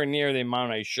nowhere near the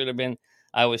amount I should have been.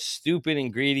 I was stupid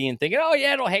and greedy and thinking, oh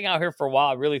yeah, it'll hang out here for a while.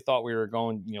 I really thought we were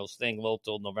going, staying low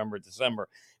till November, December,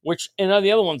 which in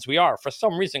the other ones we are. For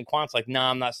some reason, Quant's like, nah,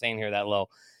 I'm not staying here that low.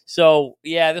 So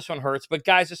yeah, this one hurts. But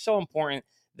guys, it's so important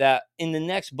that in the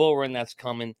next bull run that's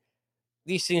coming,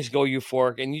 these things go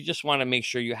euphoric, and you just want to make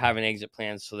sure you have an exit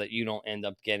plan so that you don't end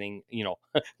up getting,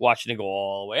 watching it go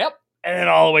all the way up and then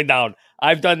all the way down.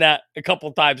 I've done that a couple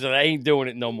of times, and I ain't doing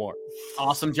it no more.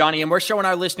 Awesome, Johnny. And we're showing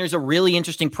our listeners a really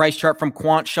interesting price chart from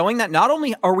Quant, showing that not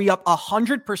only are we up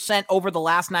 100% over the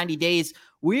last 90 days,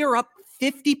 we are up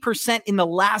 50% in the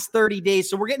last 30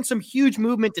 days. So we're getting some huge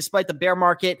movement despite the bear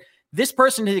market. This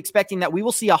person is expecting that we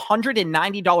will see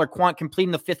 $190 Quant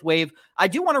completing the fifth wave. I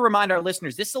do want to remind our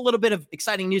listeners, this is a little bit of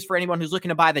exciting news for anyone who's looking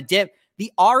to buy the dip.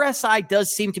 The RSI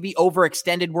does seem to be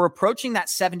overextended. We're approaching that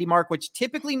 70 mark, which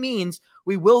typically means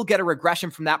we will get a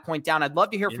regression from that point down. I'd love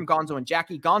to hear from Gonzo and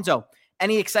Jackie. Gonzo,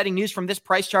 any exciting news from this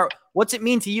price chart? What's it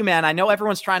mean to you, man? I know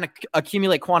everyone's trying to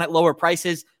accumulate Quant at lower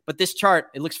prices, but this chart,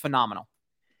 it looks phenomenal.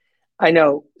 I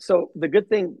know. So the good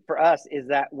thing for us is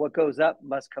that what goes up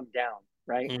must come down.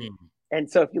 Right. And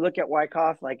so if you look at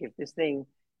Wyckoff, like if this thing,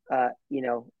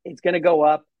 it's going to go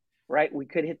up, right? We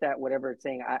could hit that, whatever it's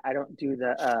saying. I don't do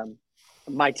the,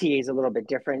 my TA is a little bit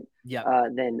different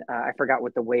than I forgot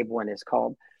what the wave one is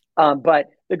called. But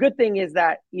the good thing is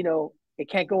that, it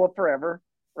can't go up forever,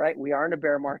 right? We are in a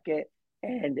bear market.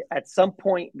 And at some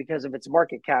point, because of its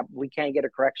market cap, we can get a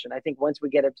correction. I think once we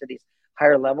get up to these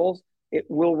higher levels, it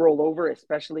will roll over,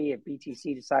 especially if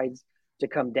BTC decides to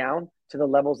come down to the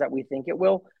levels that we think it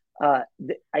will.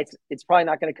 It's probably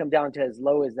not going to come down to as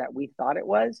low as that we thought it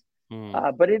was.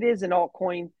 But it is an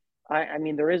altcoin. I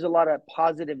mean, there is a lot of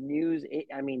positive news.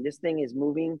 This thing is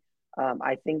moving.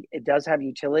 I think it does have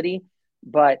utility,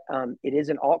 but it is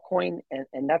an altcoin,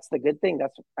 and that's the good thing.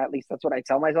 At least that's what I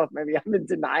tell myself. Maybe I'm in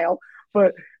denial,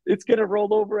 but it's going to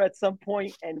roll over at some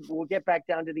point, and we'll get back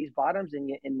down to these bottoms, and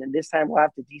then this time we'll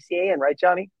have to DCA, and right,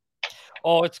 Johnny?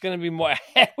 Oh, it's going to be more.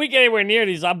 We get anywhere near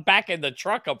these, I'm backing the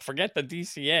truck up. Forget the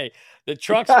DCA. The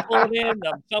truck's pulling in.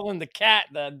 I'm selling the cat,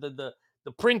 the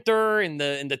printer, and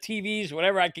the TVs,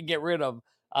 whatever I can get rid of.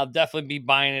 I'll definitely be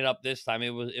buying it up this time. It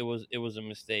was a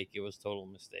mistake. It was a total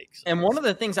mistake. So. And one of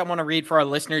the things I want to read for our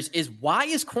listeners is, why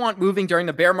is Quant moving during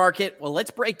the bear market? Well,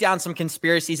 let's break down some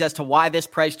conspiracies as to why this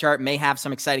price chart may have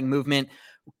some exciting movement.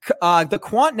 The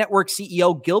Quant Network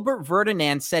CEO, Gilbert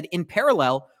Ferdinand, said, in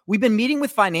parallel, we've been meeting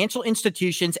with financial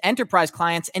institutions, enterprise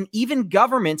clients, and even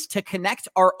governments to connect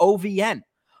our OVN.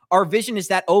 Our vision is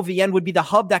that OVN would be the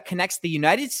hub that connects the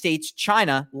United States,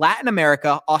 China, Latin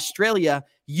America, Australia,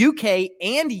 UK,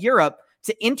 and Europe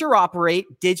to interoperate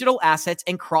digital assets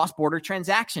and cross-border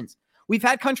transactions. We've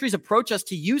had countries approach us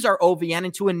to use our OVN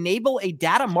and to enable a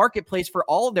data marketplace for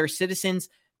all of their citizens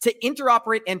to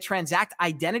interoperate and transact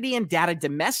identity and data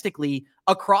domestically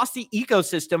across the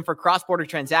ecosystem for cross-border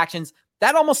transactions.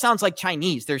 That almost sounds like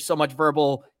Chinese. There's so much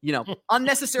verbal,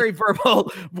 unnecessary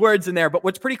verbal words in there. But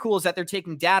what's pretty cool is that they're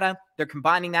taking data, they're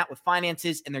combining that with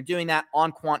finances, and they're doing that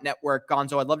on Quant Network.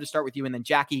 Gonzo, I'd love to start with you. And then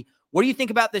Jackie, what do you think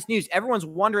about this news? Everyone's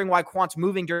wondering why Quant's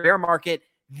moving during the bear market.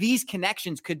 These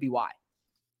connections could be why.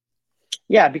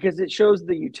 Yeah, because it shows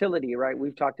the utility, right?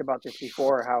 We've talked about this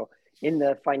before, how in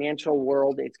the financial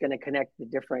world, it's going to connect the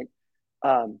different,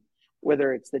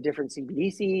 whether it's the different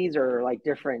CBDCs or like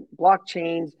different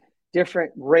blockchains,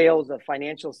 different rails of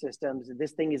financial systems.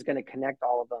 This thing is going to connect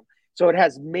all of them. So it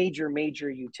has major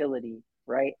utility,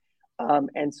 right?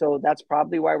 And so that's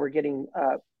probably why we're getting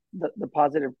the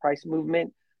positive price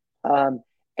movement.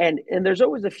 And there's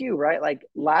always a few, right? Like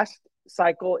last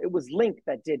cycle, it was Link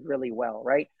that did really well,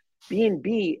 right?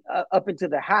 BNB up into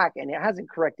the hack, and it hasn't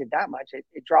corrected that much.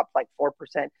 It dropped like 4%.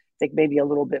 I think maybe a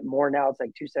little bit more now. It's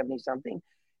like 270 something.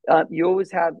 You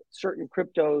always have certain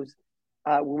cryptos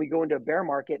when we go into a bear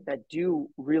market that do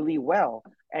really well,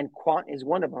 and Quant is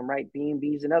one of them, right?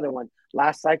 BNB is another one.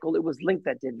 Last cycle, it was Link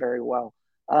that did very well,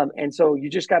 and so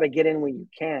you just got to get in when you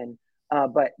can.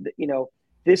 But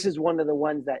this is one of the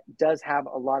ones that does have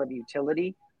a lot of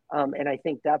utility, and I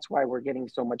think that's why we're getting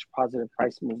so much positive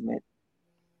price movement.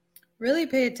 Really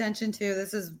pay attention to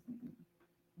this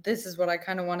is what I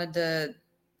kind of wanted to.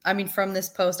 I mean, from this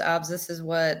post, Abs, this is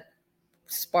what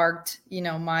sparked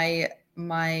my.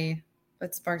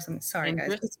 What sparked something? Sorry,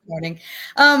 guys. This morning,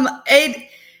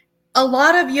 a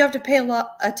lot of you have to pay a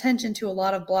lot attention to a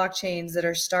lot of blockchains that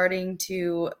are starting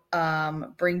to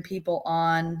bring people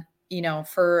on,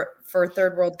 for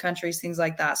third world countries, things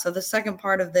like that. So the second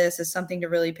part of this is something to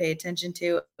really pay attention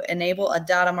to: enable a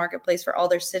data marketplace for all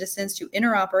their citizens to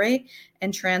interoperate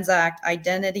and transact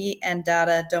identity and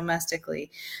data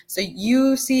domestically. So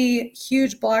you see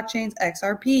huge blockchains,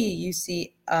 XRP, you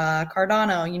see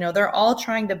Cardano, they're all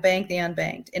trying to bank the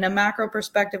unbanked. In a macro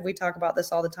perspective, we talk about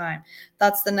this all the time.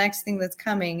 That's the next thing that's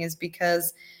coming, is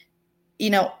because,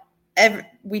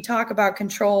 we talk about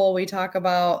control. We talk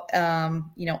about,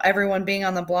 everyone being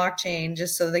on the blockchain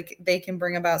just so they can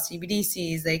bring about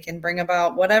CBDCs. They can bring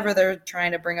about whatever they're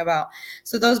trying to bring about.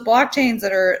 So those blockchains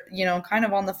that are, kind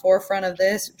of on the forefront of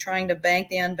this, trying to bank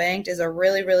the unbanked, is a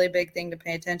really, really big thing to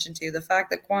pay attention to. The fact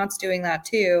that Quant's doing that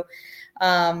too,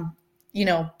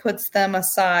 puts them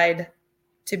aside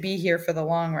to be here for the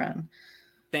long run.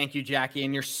 Thank you, Jackie.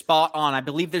 And you're spot on. I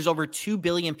believe there's over 2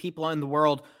 billion people in the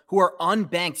world who are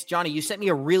unbanked. Johnny, you sent me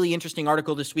a really interesting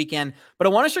article this weekend, but I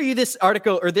want to show you this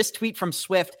article or this tweet from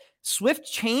Swift. Swift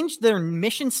changed their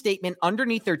mission statement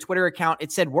underneath their Twitter account.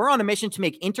 It said, we're on a mission to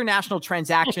make international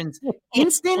transactions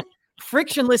instant,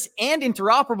 frictionless, and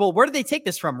interoperable. Where did they take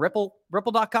this from?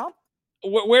 Ripple.com?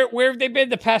 Where have they been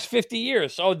the past 50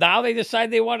 years? So now they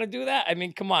decide they want to do that? I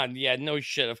mean, come on. Yeah, no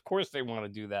shit. Of course they want to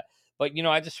do that. But,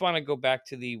 I just want to go back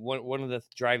to the one of the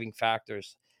driving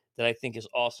factors that I think is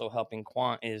also helping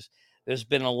Quant is there's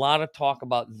been a lot of talk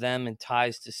about them and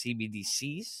ties to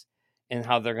CBDCs and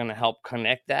how they're going to help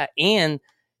connect that. And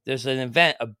there's an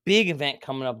event, a big event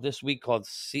coming up this week called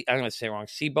I'm going to say it wrong,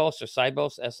 Sibos or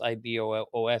Sibos,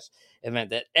 Sibos event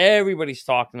that everybody's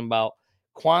talking about.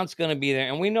 Quant's going to be there.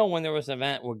 And we know when there was an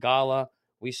event with Gala,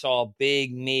 we saw a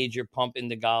big major pump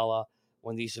into Gala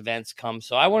when these events come.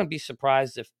 So I wouldn't be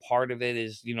surprised if part of it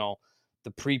is,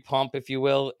 the pre-pump, if you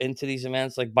will, into these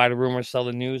events, like buy the rumors, sell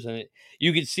the news. And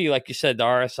you can see, like you said, the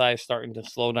RSI is starting to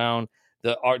slow down.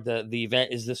 The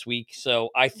event is this week. So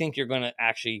I think you're going to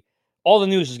actually, all the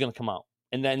news is going to come out.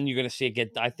 And then you're going to see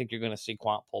I think you're going to see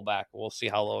Quant pull back. We'll see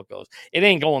how low it goes. It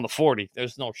ain't going to 40.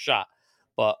 There's no shot.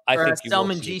 But I think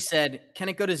Selman G said, can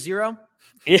it go to 0?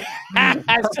 Yeah. And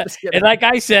like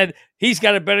I said, he's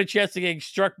got a better chance of getting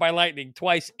struck by lightning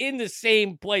twice in the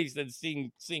same place than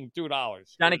seeing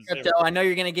 $2. Johnny Crypto, I know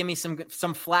you're going to give me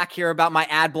some flack here about my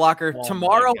ad blocker.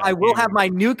 Tomorrow, I will have my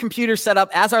new computer set up.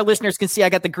 As our listeners can see, I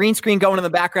got the green screen going in the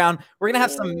background. We're going to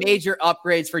have some major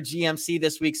upgrades for GMC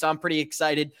this week, so I'm pretty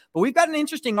excited. But we've got an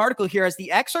interesting article here as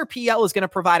the XRPL is going to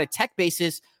provide a tech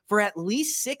basis for at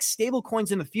least 6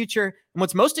 stablecoins in the future. And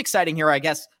what's most exciting here, I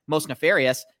guess most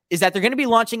nefarious, is that they're going to be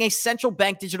launching a central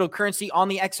bank digital currency on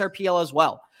the XRPL as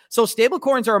well. So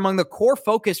stablecoins are among the core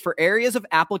focus for areas of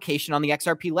application on the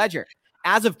XRP ledger.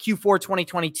 As of Q4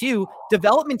 2022,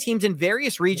 development teams in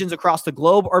various regions across the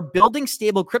globe are building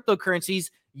stable cryptocurrencies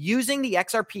using the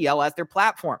XRPL as their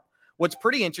platform. What's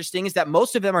pretty interesting is that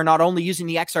most of them are not only using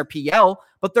the XRPL,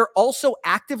 but they're also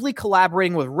actively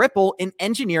collaborating with Ripple in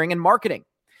engineering and marketing.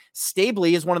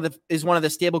 Stably is one of the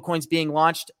stablecoins being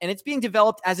launched, and it's being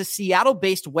developed as a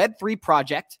Seattle-based Web3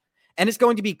 project, and it's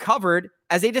going to be covered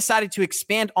as they decided to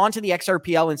expand onto the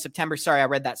XRPL in September. Sorry, I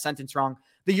read that sentence wrong.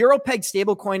 The EuroPeg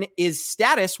stablecoin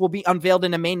status will be unveiled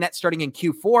in a mainnet starting in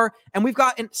Q4, and we've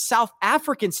got a South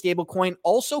African stablecoin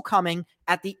also coming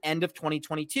at the end of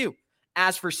 2022.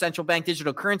 As for central bank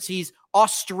digital currencies,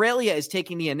 Australia is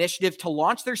taking the initiative to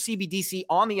launch their CBDC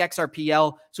on the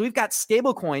XRPL. So we've got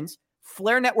stablecoins,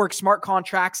 Flare Network smart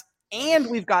contracts, and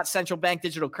we've got central bank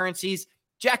digital currencies.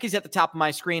 Jackie's at the top of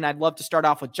my screen. I'd love to start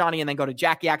off with Johnny and then go to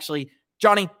Jackie. Actually,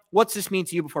 Johnny, what's this mean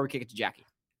to you before we kick it to Jackie?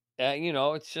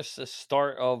 It's just the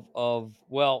start of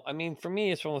for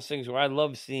me, it's one of those things where I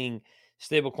love seeing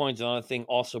stablecoins and other thing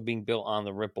also being built on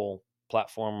the Ripple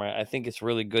platform. Right? I think it's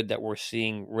really good that we're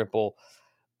seeing Ripple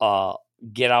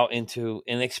get out into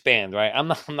and expand, right? I'm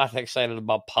not excited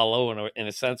about Palo in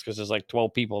a sense because there's like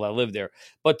 12 people that live there.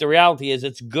 But the reality is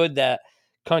it's good that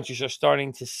countries are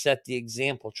starting to set the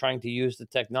example, trying to use the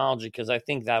technology, because I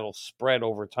think that'll spread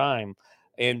over time.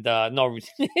 And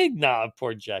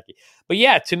poor Jackie. But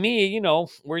yeah, to me,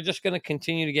 we're just going to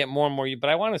continue to get more and more. But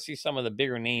I want to see some of the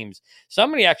bigger names.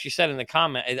 Somebody actually said in the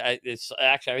comment, I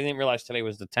didn't realize today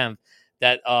was the 10th,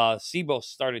 that Sibos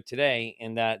started today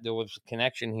and that there was a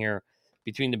connection here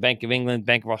between the Bank of England,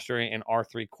 Bank of Australia, and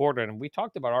R3 Quarter. And we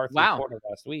talked about R3 Quarter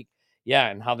last week. Yeah,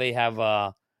 and how they have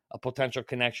a potential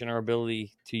connection or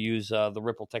ability to use the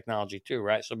Ripple technology too,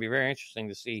 right? So it'll be very interesting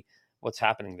to see what's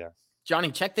happening there.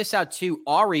 Johnny, check this out too.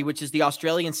 Ari, which is the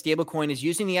Australian stablecoin, is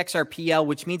using the XRPL,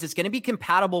 which means it's going to be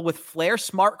compatible with Flare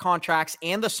smart contracts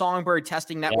and the Songbird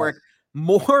testing network. Yes.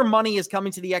 More money is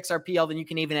coming to the XRPL than you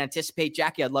can even anticipate.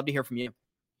 Jackie, I'd love to hear from you.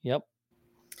 Yep.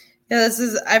 Yeah, this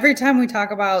is every time we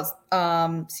talk about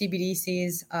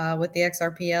CBDCs with the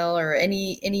XRPL or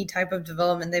any type of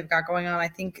development they've got going on, I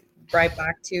think right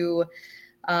back to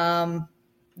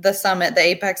the summit, the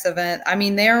Apex event. I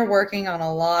mean, they're working on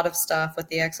a lot of stuff with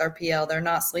the XRPL. They're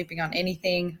not sleeping on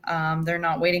anything. They're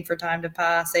not waiting for time to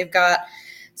pass. They've got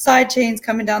side chains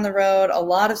coming down the road, a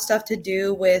lot of stuff to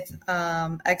do with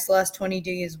XLS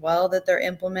 20D as well that they're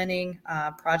implementing,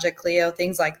 Project Clio,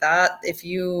 things like that.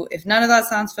 If none of that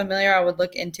sounds familiar, I would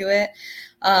look into it.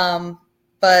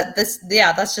 But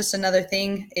that's just another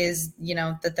thing is,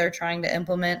 that they're trying to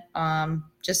implement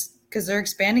just because they're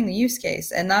expanding the use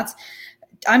case. And that's,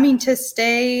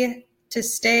 to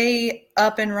stay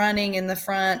up and running in the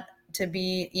front, to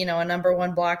be, a number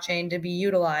one blockchain to be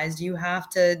utilized, you have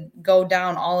to go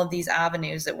down all of these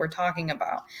avenues that we're talking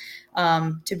about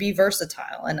to be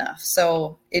versatile enough.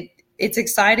 So it's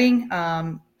exciting.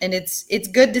 And it's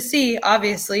good to see,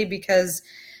 obviously, because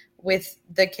with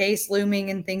the case looming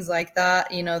and things like that,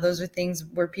 those are things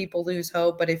where people lose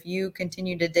hope. But if you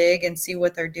continue to dig and see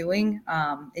what they're doing,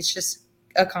 it's just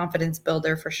a confidence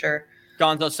builder for sure.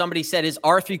 Gonzo, somebody said, is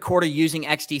R3 Quarter using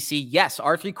XDC? Yes,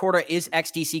 R3 Quarter is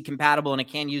XDC compatible, and it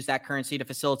can use that currency to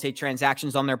facilitate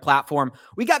transactions on their platform.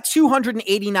 We got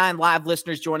 289 live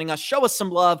listeners joining us. Show us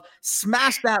some love.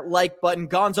 Smash that like button.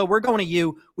 Gonzo, we're going to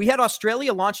you. We had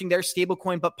Australia launching their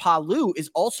stablecoin, but Palu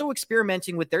is also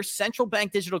experimenting with their central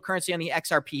bank digital currency on the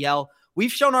XRPL.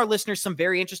 We've shown our listeners some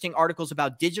very interesting articles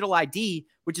about digital ID,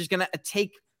 which is going to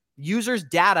take users'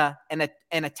 data and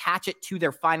attach it to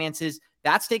their finances.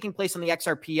 That's taking place on the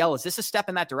XRPL. Is this a step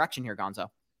in that direction here, Gonzo?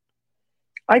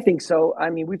 I think so. I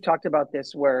mean, we've talked about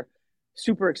this. We're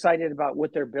super excited about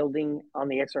what they're building on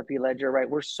the XRP ledger, right?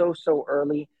 We're so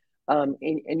early.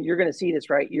 And you're going to see this,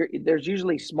 right? There's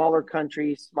usually smaller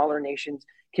countries, smaller nations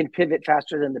can pivot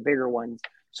faster than the bigger ones.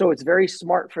 So it's very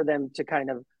smart for them to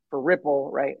for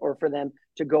Ripple, right? Or for them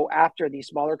to go after these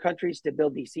smaller countries to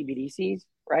build these CBDCs,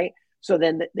 right? So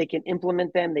then they can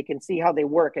implement them, they can see how they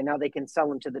work, and now they can sell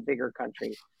them to the bigger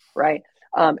countries, right?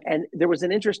 And there was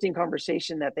an interesting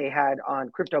conversation that they had on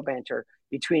Crypto Banter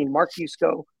between Mark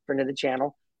Yusko, friend of the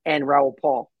channel, and Raoul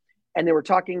Pal. And they were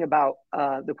talking about,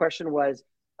 the question was,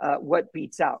 what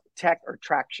beats out, tech or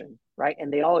traction, right?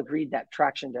 And they all agreed that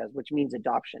traction does, which means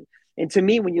adoption. And to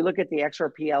me, when you look at the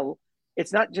XRPL,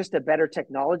 it's not just a better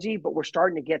technology, but we're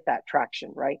starting to get that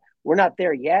traction, right? We're not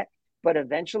there yet, but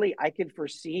eventually I could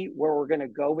foresee where we're going to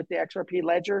go with the XRP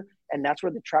ledger. And that's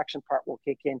where the traction part will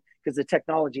kick in because the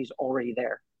technology is already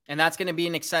there. And that's going to be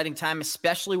an exciting time,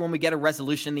 especially when we get a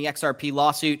resolution in the XRP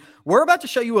lawsuit. We're about to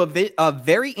show you a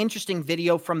very interesting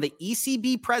video from the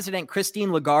ECB president,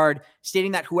 Christine Lagarde,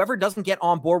 stating that whoever doesn't get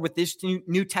on board with this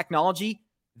new technology,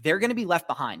 they're going to be left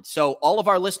behind. So all of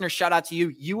our listeners, shout out to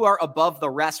you. You are above the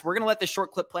rest. We're going to let this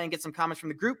short clip play and get some comments from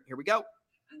the group. Here we go.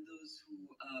 And those who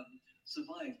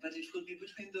survive, but it will be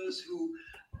between those who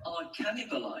are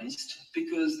cannibalized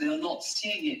because they are not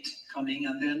seeing it coming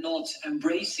and they're not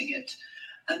embracing it,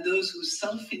 and those who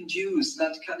self-induce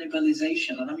that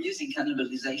cannibalization. And I'm using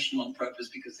cannibalization on purpose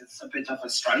because it's a bit of a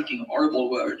striking, horrible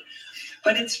word,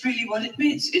 but it's really what it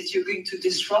means. It's you're going to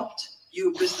disrupt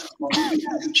your business model,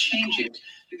 you're going to change it,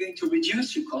 you're going to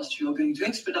reduce your cost, you're going to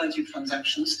expedite your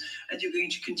transactions, and you're going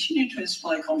to continue to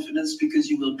inspire confidence because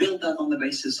you will build that on the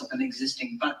basis of an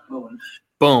existing backbone.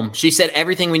 Boom. She said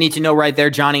everything we need to know right there,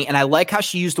 Johnny. And I like how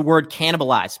she used the word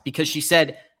cannibalize, because she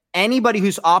said anybody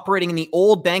who's operating in the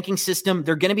old banking system,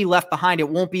 they're going to be left behind. It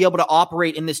won't be able to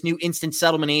operate in this new instant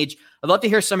settlement age. I'd love to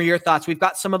hear some of your thoughts. We've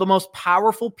got some of the most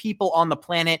powerful people on the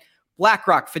planet: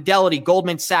 BlackRock, Fidelity,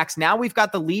 Goldman Sachs. Now we've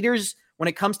got the leaders when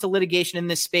it comes to litigation in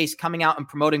this space coming out and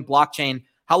promoting blockchain.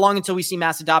 How long until we see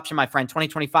mass adoption, my friend?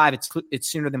 2025. It's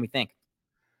sooner than we think.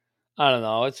 I don't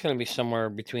know. It's going to be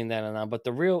somewhere between then and now. But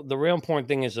the real important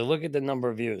thing is to look at the number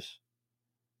of views.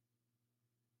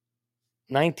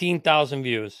 19,000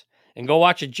 views. And go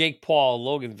watch a Jake Paul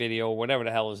Logan video or whatever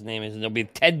the hell his name is, and there'll be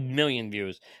 10 million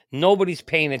views. Nobody's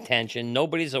paying attention.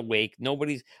 Nobody's awake.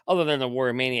 Nobody's, other than the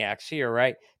Warrior Maniacs here,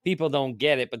 right? People don't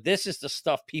get it, but this is the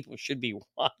stuff people should be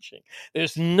watching.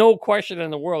 There's no question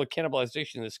in the world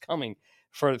cannibalization is coming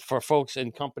for folks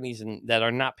and companies that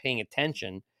are not paying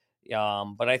attention.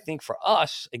 But I think for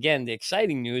us, again, the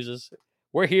exciting news is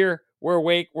we're here, we're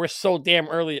awake, we're so damn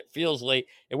early it feels late,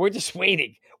 and we're just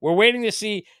waiting. We're waiting to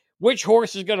see which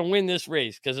horse is going to win this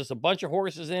race, because there's a bunch of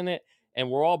horses in it,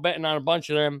 and we're all betting on a bunch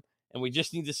of them, and we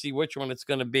just need to see which one it's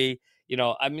going to be. You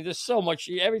know, I mean, there's so much.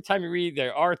 Every time you read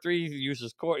there, R3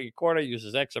 uses Corda,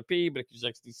 uses XRP, but it uses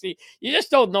XDC. You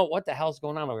just don't know what the hell's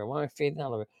going on over here. Why am I fading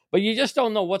out over here? But you just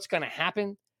don't know what's going to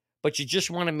happen, but you just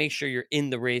want to make sure you're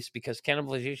in the race because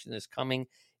cannibalization is coming,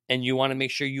 and you want to make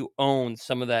sure you own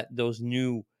some of those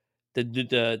new,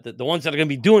 the ones that are going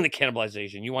to be doing the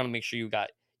cannibalization. You want to make sure you've got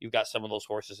some of those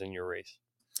horses in your race.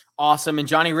 Awesome. And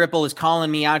Johnny Ripple is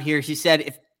calling me out here. He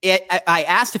said, I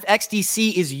asked if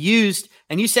XDC is used,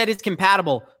 and you said it's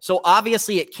compatible. So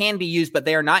obviously it can be used, but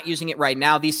they are not using it right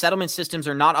now. These settlement systems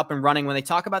are not up and running. When they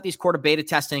talk about these Corda beta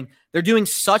testing, they're doing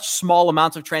such small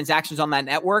amounts of transactions on that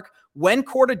network. When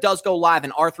Corda does go live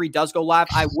and R3 does go live,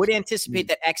 I would anticipate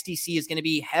that XDC is going to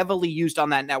be heavily used on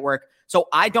that network. So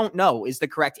I don't know is the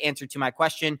correct answer to my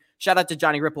question. Shout out to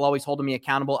Johnny Ripple, always holding me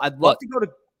accountable. I'd love to go to...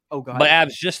 Oh, go ahead. But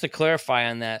Abs, just to clarify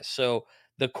on that, so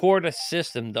the Corda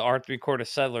system, the R3 Corda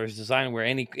settler, is designed where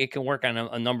it can work on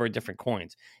a number of different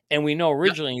coins. And we know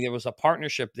originally there was a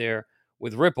partnership there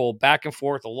with Ripple, back and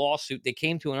forth, a lawsuit. They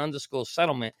came to an undisclosed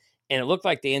settlement, and it looked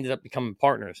like they ended up becoming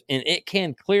partners. And it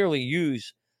can clearly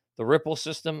use the Ripple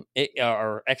system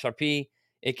or XRP.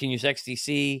 It can use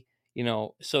XDC. You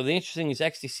know, so the interesting thing is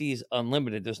XDC is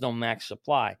unlimited. There's no max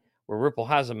supply, where Ripple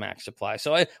has a max supply.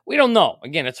 So we don't know.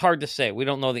 Again, it's hard to say. We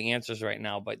don't know the answers right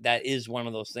now, but that is one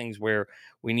of those things where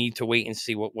we need to wait and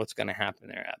see what's going to happen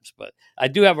there, Abs. But I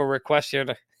do have a request here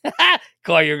to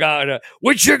call your guy.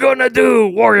 What you going to do,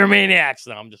 Warrior Maniacs?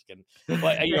 No, I'm just kidding.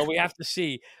 But, you know, we have to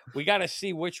see. We got to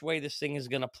see which way this thing is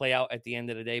going to play out at the end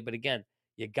of the day. But, again,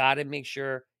 you got to make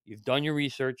sure you've done your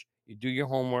research, you do your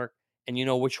homework, and you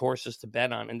know which horses to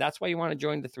bet on. And that's why you want to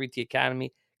join the 3T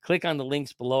Academy. Click on the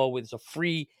links below. It's a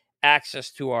free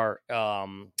access to our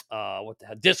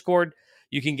Discord.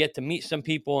 you can get to meet some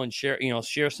people and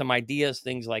share some ideas,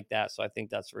 things like that. So I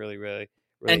think that's really, really,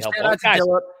 really and helpful. Shout out to Guys,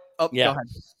 Dillard. Oh, yeah. Go ahead.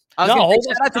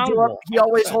 Shout out to Dillard. He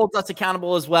always holds us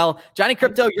accountable as well. Johnny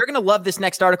Crypto, you're going to love this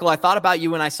next article. I thought about you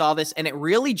when I saw this, and it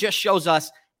really just shows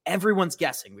us everyone's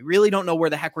guessing. We really don't know where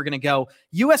the heck we're going to go.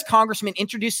 U.S. Congressman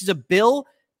introduces a bill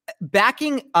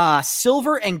backing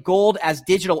silver and gold as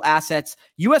digital assets.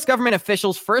 U.S. government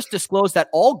officials first disclosed that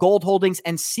all gold holdings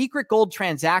and secret gold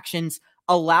transactions,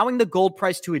 allowing the gold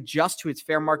price to adjust to its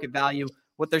fair market value.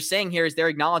 What they're saying here is they're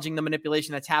acknowledging the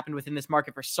manipulation that's happened within this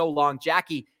market for so long.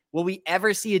 Jackie, will we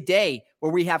ever see a day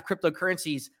where we have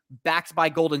cryptocurrencies backed by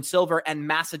gold and silver and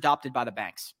mass adopted by the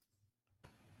banks?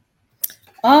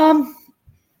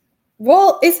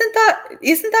 Well, isn't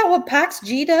that what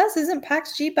PaxG does? Isn't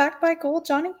PaxG backed by gold,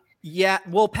 Johnny? Yeah,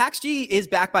 well, PaxG is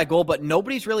backed by gold, but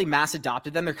nobody's really mass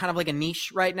adopted them. They're kind of like a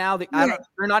niche right now. They're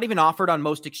not even offered on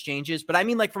most exchanges. But I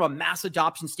mean, like from a mass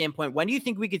adoption standpoint, when do you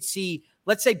think we could see,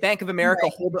 let's say, Bank of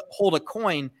America hold a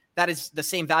coin that is the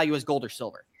same value as gold or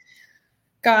silver?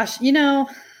 Gosh,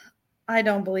 I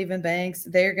don't believe in banks.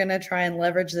 They're gonna try and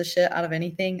leverage the shit out of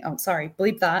anything. Oh, sorry,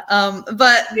 bleep that.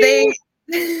 But they.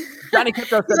 Johnny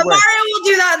Crypto said Mario will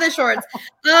do that in the shorts.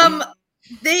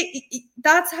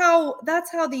 That's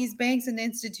how these banks and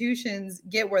institutions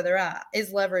get where they're at,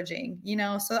 is leveraging,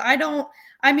 So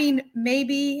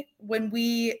maybe when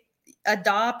we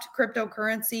adopt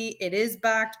cryptocurrency, it is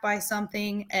backed by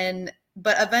something,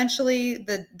 but eventually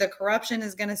the corruption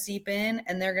is going to seep in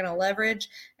and they're going to leverage,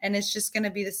 and it's just going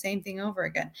to be the same thing over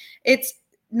again. It's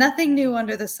nothing new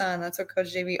under the sun. That's what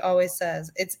Coach JB always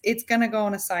says. It's going to go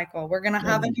in a cycle. We're going to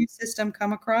have a new system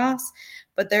come across,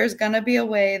 but there's going to be a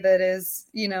way that is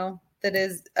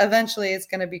eventually it's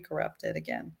going to be corrupted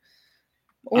again.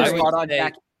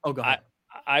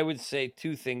 I would say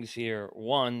two things here.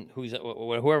 One,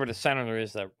 whoever the senator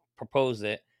is that proposed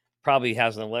it probably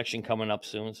has an election coming up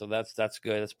soon, so that's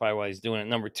good. That's probably why he's doing it.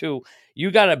 Number two,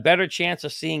 you got a better chance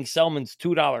of seeing Selman's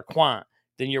 $2 quant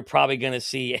then you're probably going to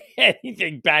see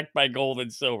anything backed by gold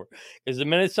and silver. Because the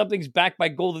minute something's backed by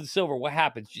gold and silver, what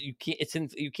happens? You can't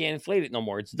inflate it no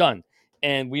more. It's done.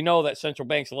 And we know that central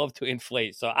banks love to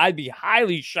inflate. So I'd be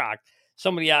highly shocked.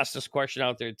 Somebody asked this question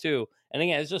out there too. And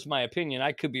again, it's just my opinion.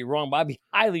 I could be wrong, but I'd be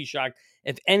highly shocked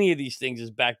if any of these things is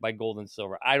backed by gold and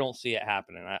silver. I don't see it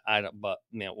happening. I don't, but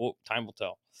man, time will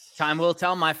tell. Time will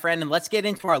tell, my friend. And let's get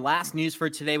into our last news for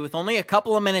today with only a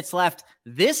couple of minutes left.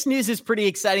 This news is pretty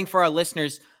exciting for our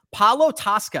listeners. Paulo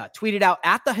Tasca tweeted out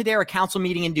at the Hedera Council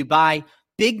meeting in Dubai,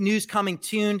 big news coming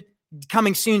soon.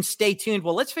 Stay tuned.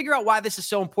 Well, let's figure out why this is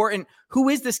so important. Who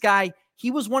is this guy?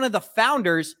 He was one of the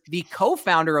founders, the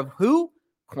co-founder of who?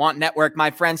 Quant Network,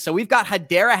 my friends. So we've got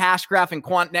Hedera Hashgraph and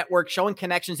Quant Network showing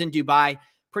connections in Dubai.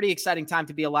 Pretty exciting time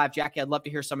to be alive, Jackie. I'd love to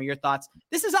hear some of your thoughts.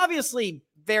 This is obviously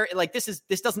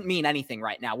this doesn't mean anything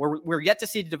right now. We're yet to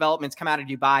see the developments come out of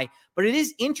Dubai, but it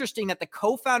is interesting that the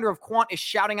co-founder of Quant is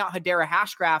shouting out Hedera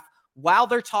Hashgraph while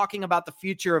they're talking about the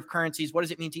future of currencies. What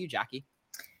does it mean to you, Jackie?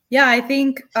 Yeah, I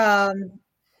think,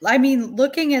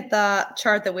 looking at the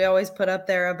chart that we always put up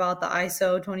there about the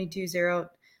ISO 220,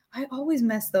 I always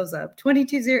mess those up.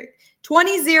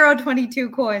 2022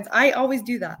 coins. I always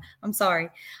do that. I'm sorry.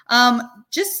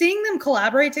 Just seeing them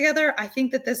collaborate together, I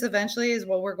think that this eventually is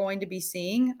what we're going to be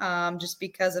seeing. Just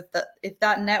because if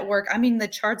that network, the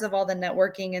charts of all the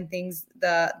networking and things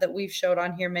that we've showed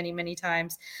on here many, many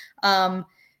times,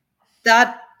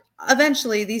 that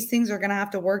eventually these things are going to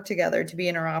have to work together to be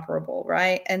interoperable,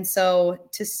 right? And so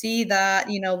to see that,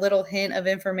 little hint of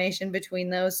information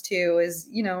between those two is,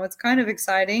 it's kind of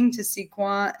exciting to see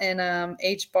Quant and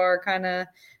HBAR kind of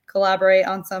collaborate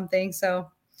on something. So,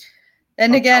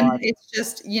 and again, it's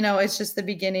just the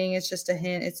beginning. It's just a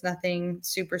hint. It's nothing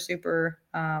super, super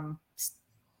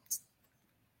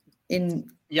Yep.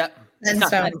 It's not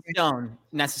set in stone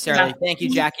necessarily. Yeah. Thank you,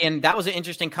 Jackie. And that was an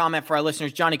interesting comment for our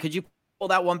listeners. Johnny, could you pull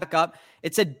that one back up?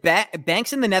 It said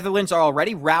banks in the Netherlands are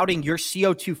already routing your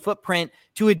CO2 footprint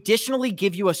to additionally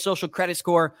give you a social credit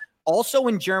score. Also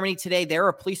in Germany today, there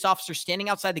are police officers standing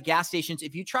outside the gas stations.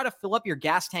 If you try to fill up your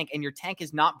gas tank and your tank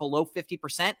is not below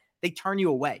 50%, they turn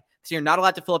you away. So you're not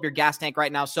allowed to fill up your gas tank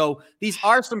right now. So these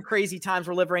are some crazy times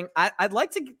we're living. I'd like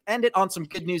to end it on some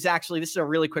good news, actually. This is a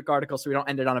really quick article, so we don't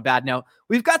end it on a bad note.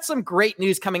 We've got some great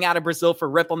news coming out of Brazil for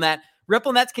RippleNet.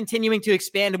 RippleNet's continuing to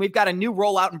expand, and we've got a new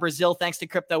rollout in Brazil thanks to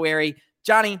CryptoAry.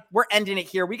 Johnny, we're ending it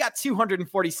here. We got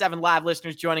 247 live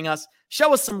listeners joining us.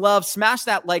 Show us some love. Smash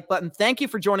that like button. Thank you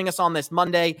for joining us on this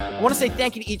Monday. I want to say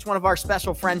thank you to each one of our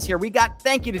special friends here.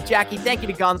 Thank you to Jackie, thank you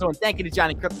to Gonzo, and thank you to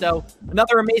Johnny Crypto.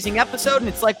 Another amazing episode, and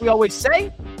it's like we always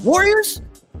say, Warriors,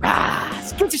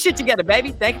 let's get your shit together,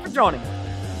 baby. Thank you for joining.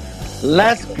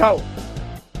 Let's go.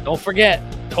 Don't forget,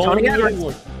 Tony Edwards.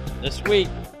 Edwards this week.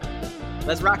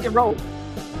 Let's rock and roll.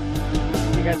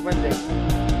 See you guys Wednesday.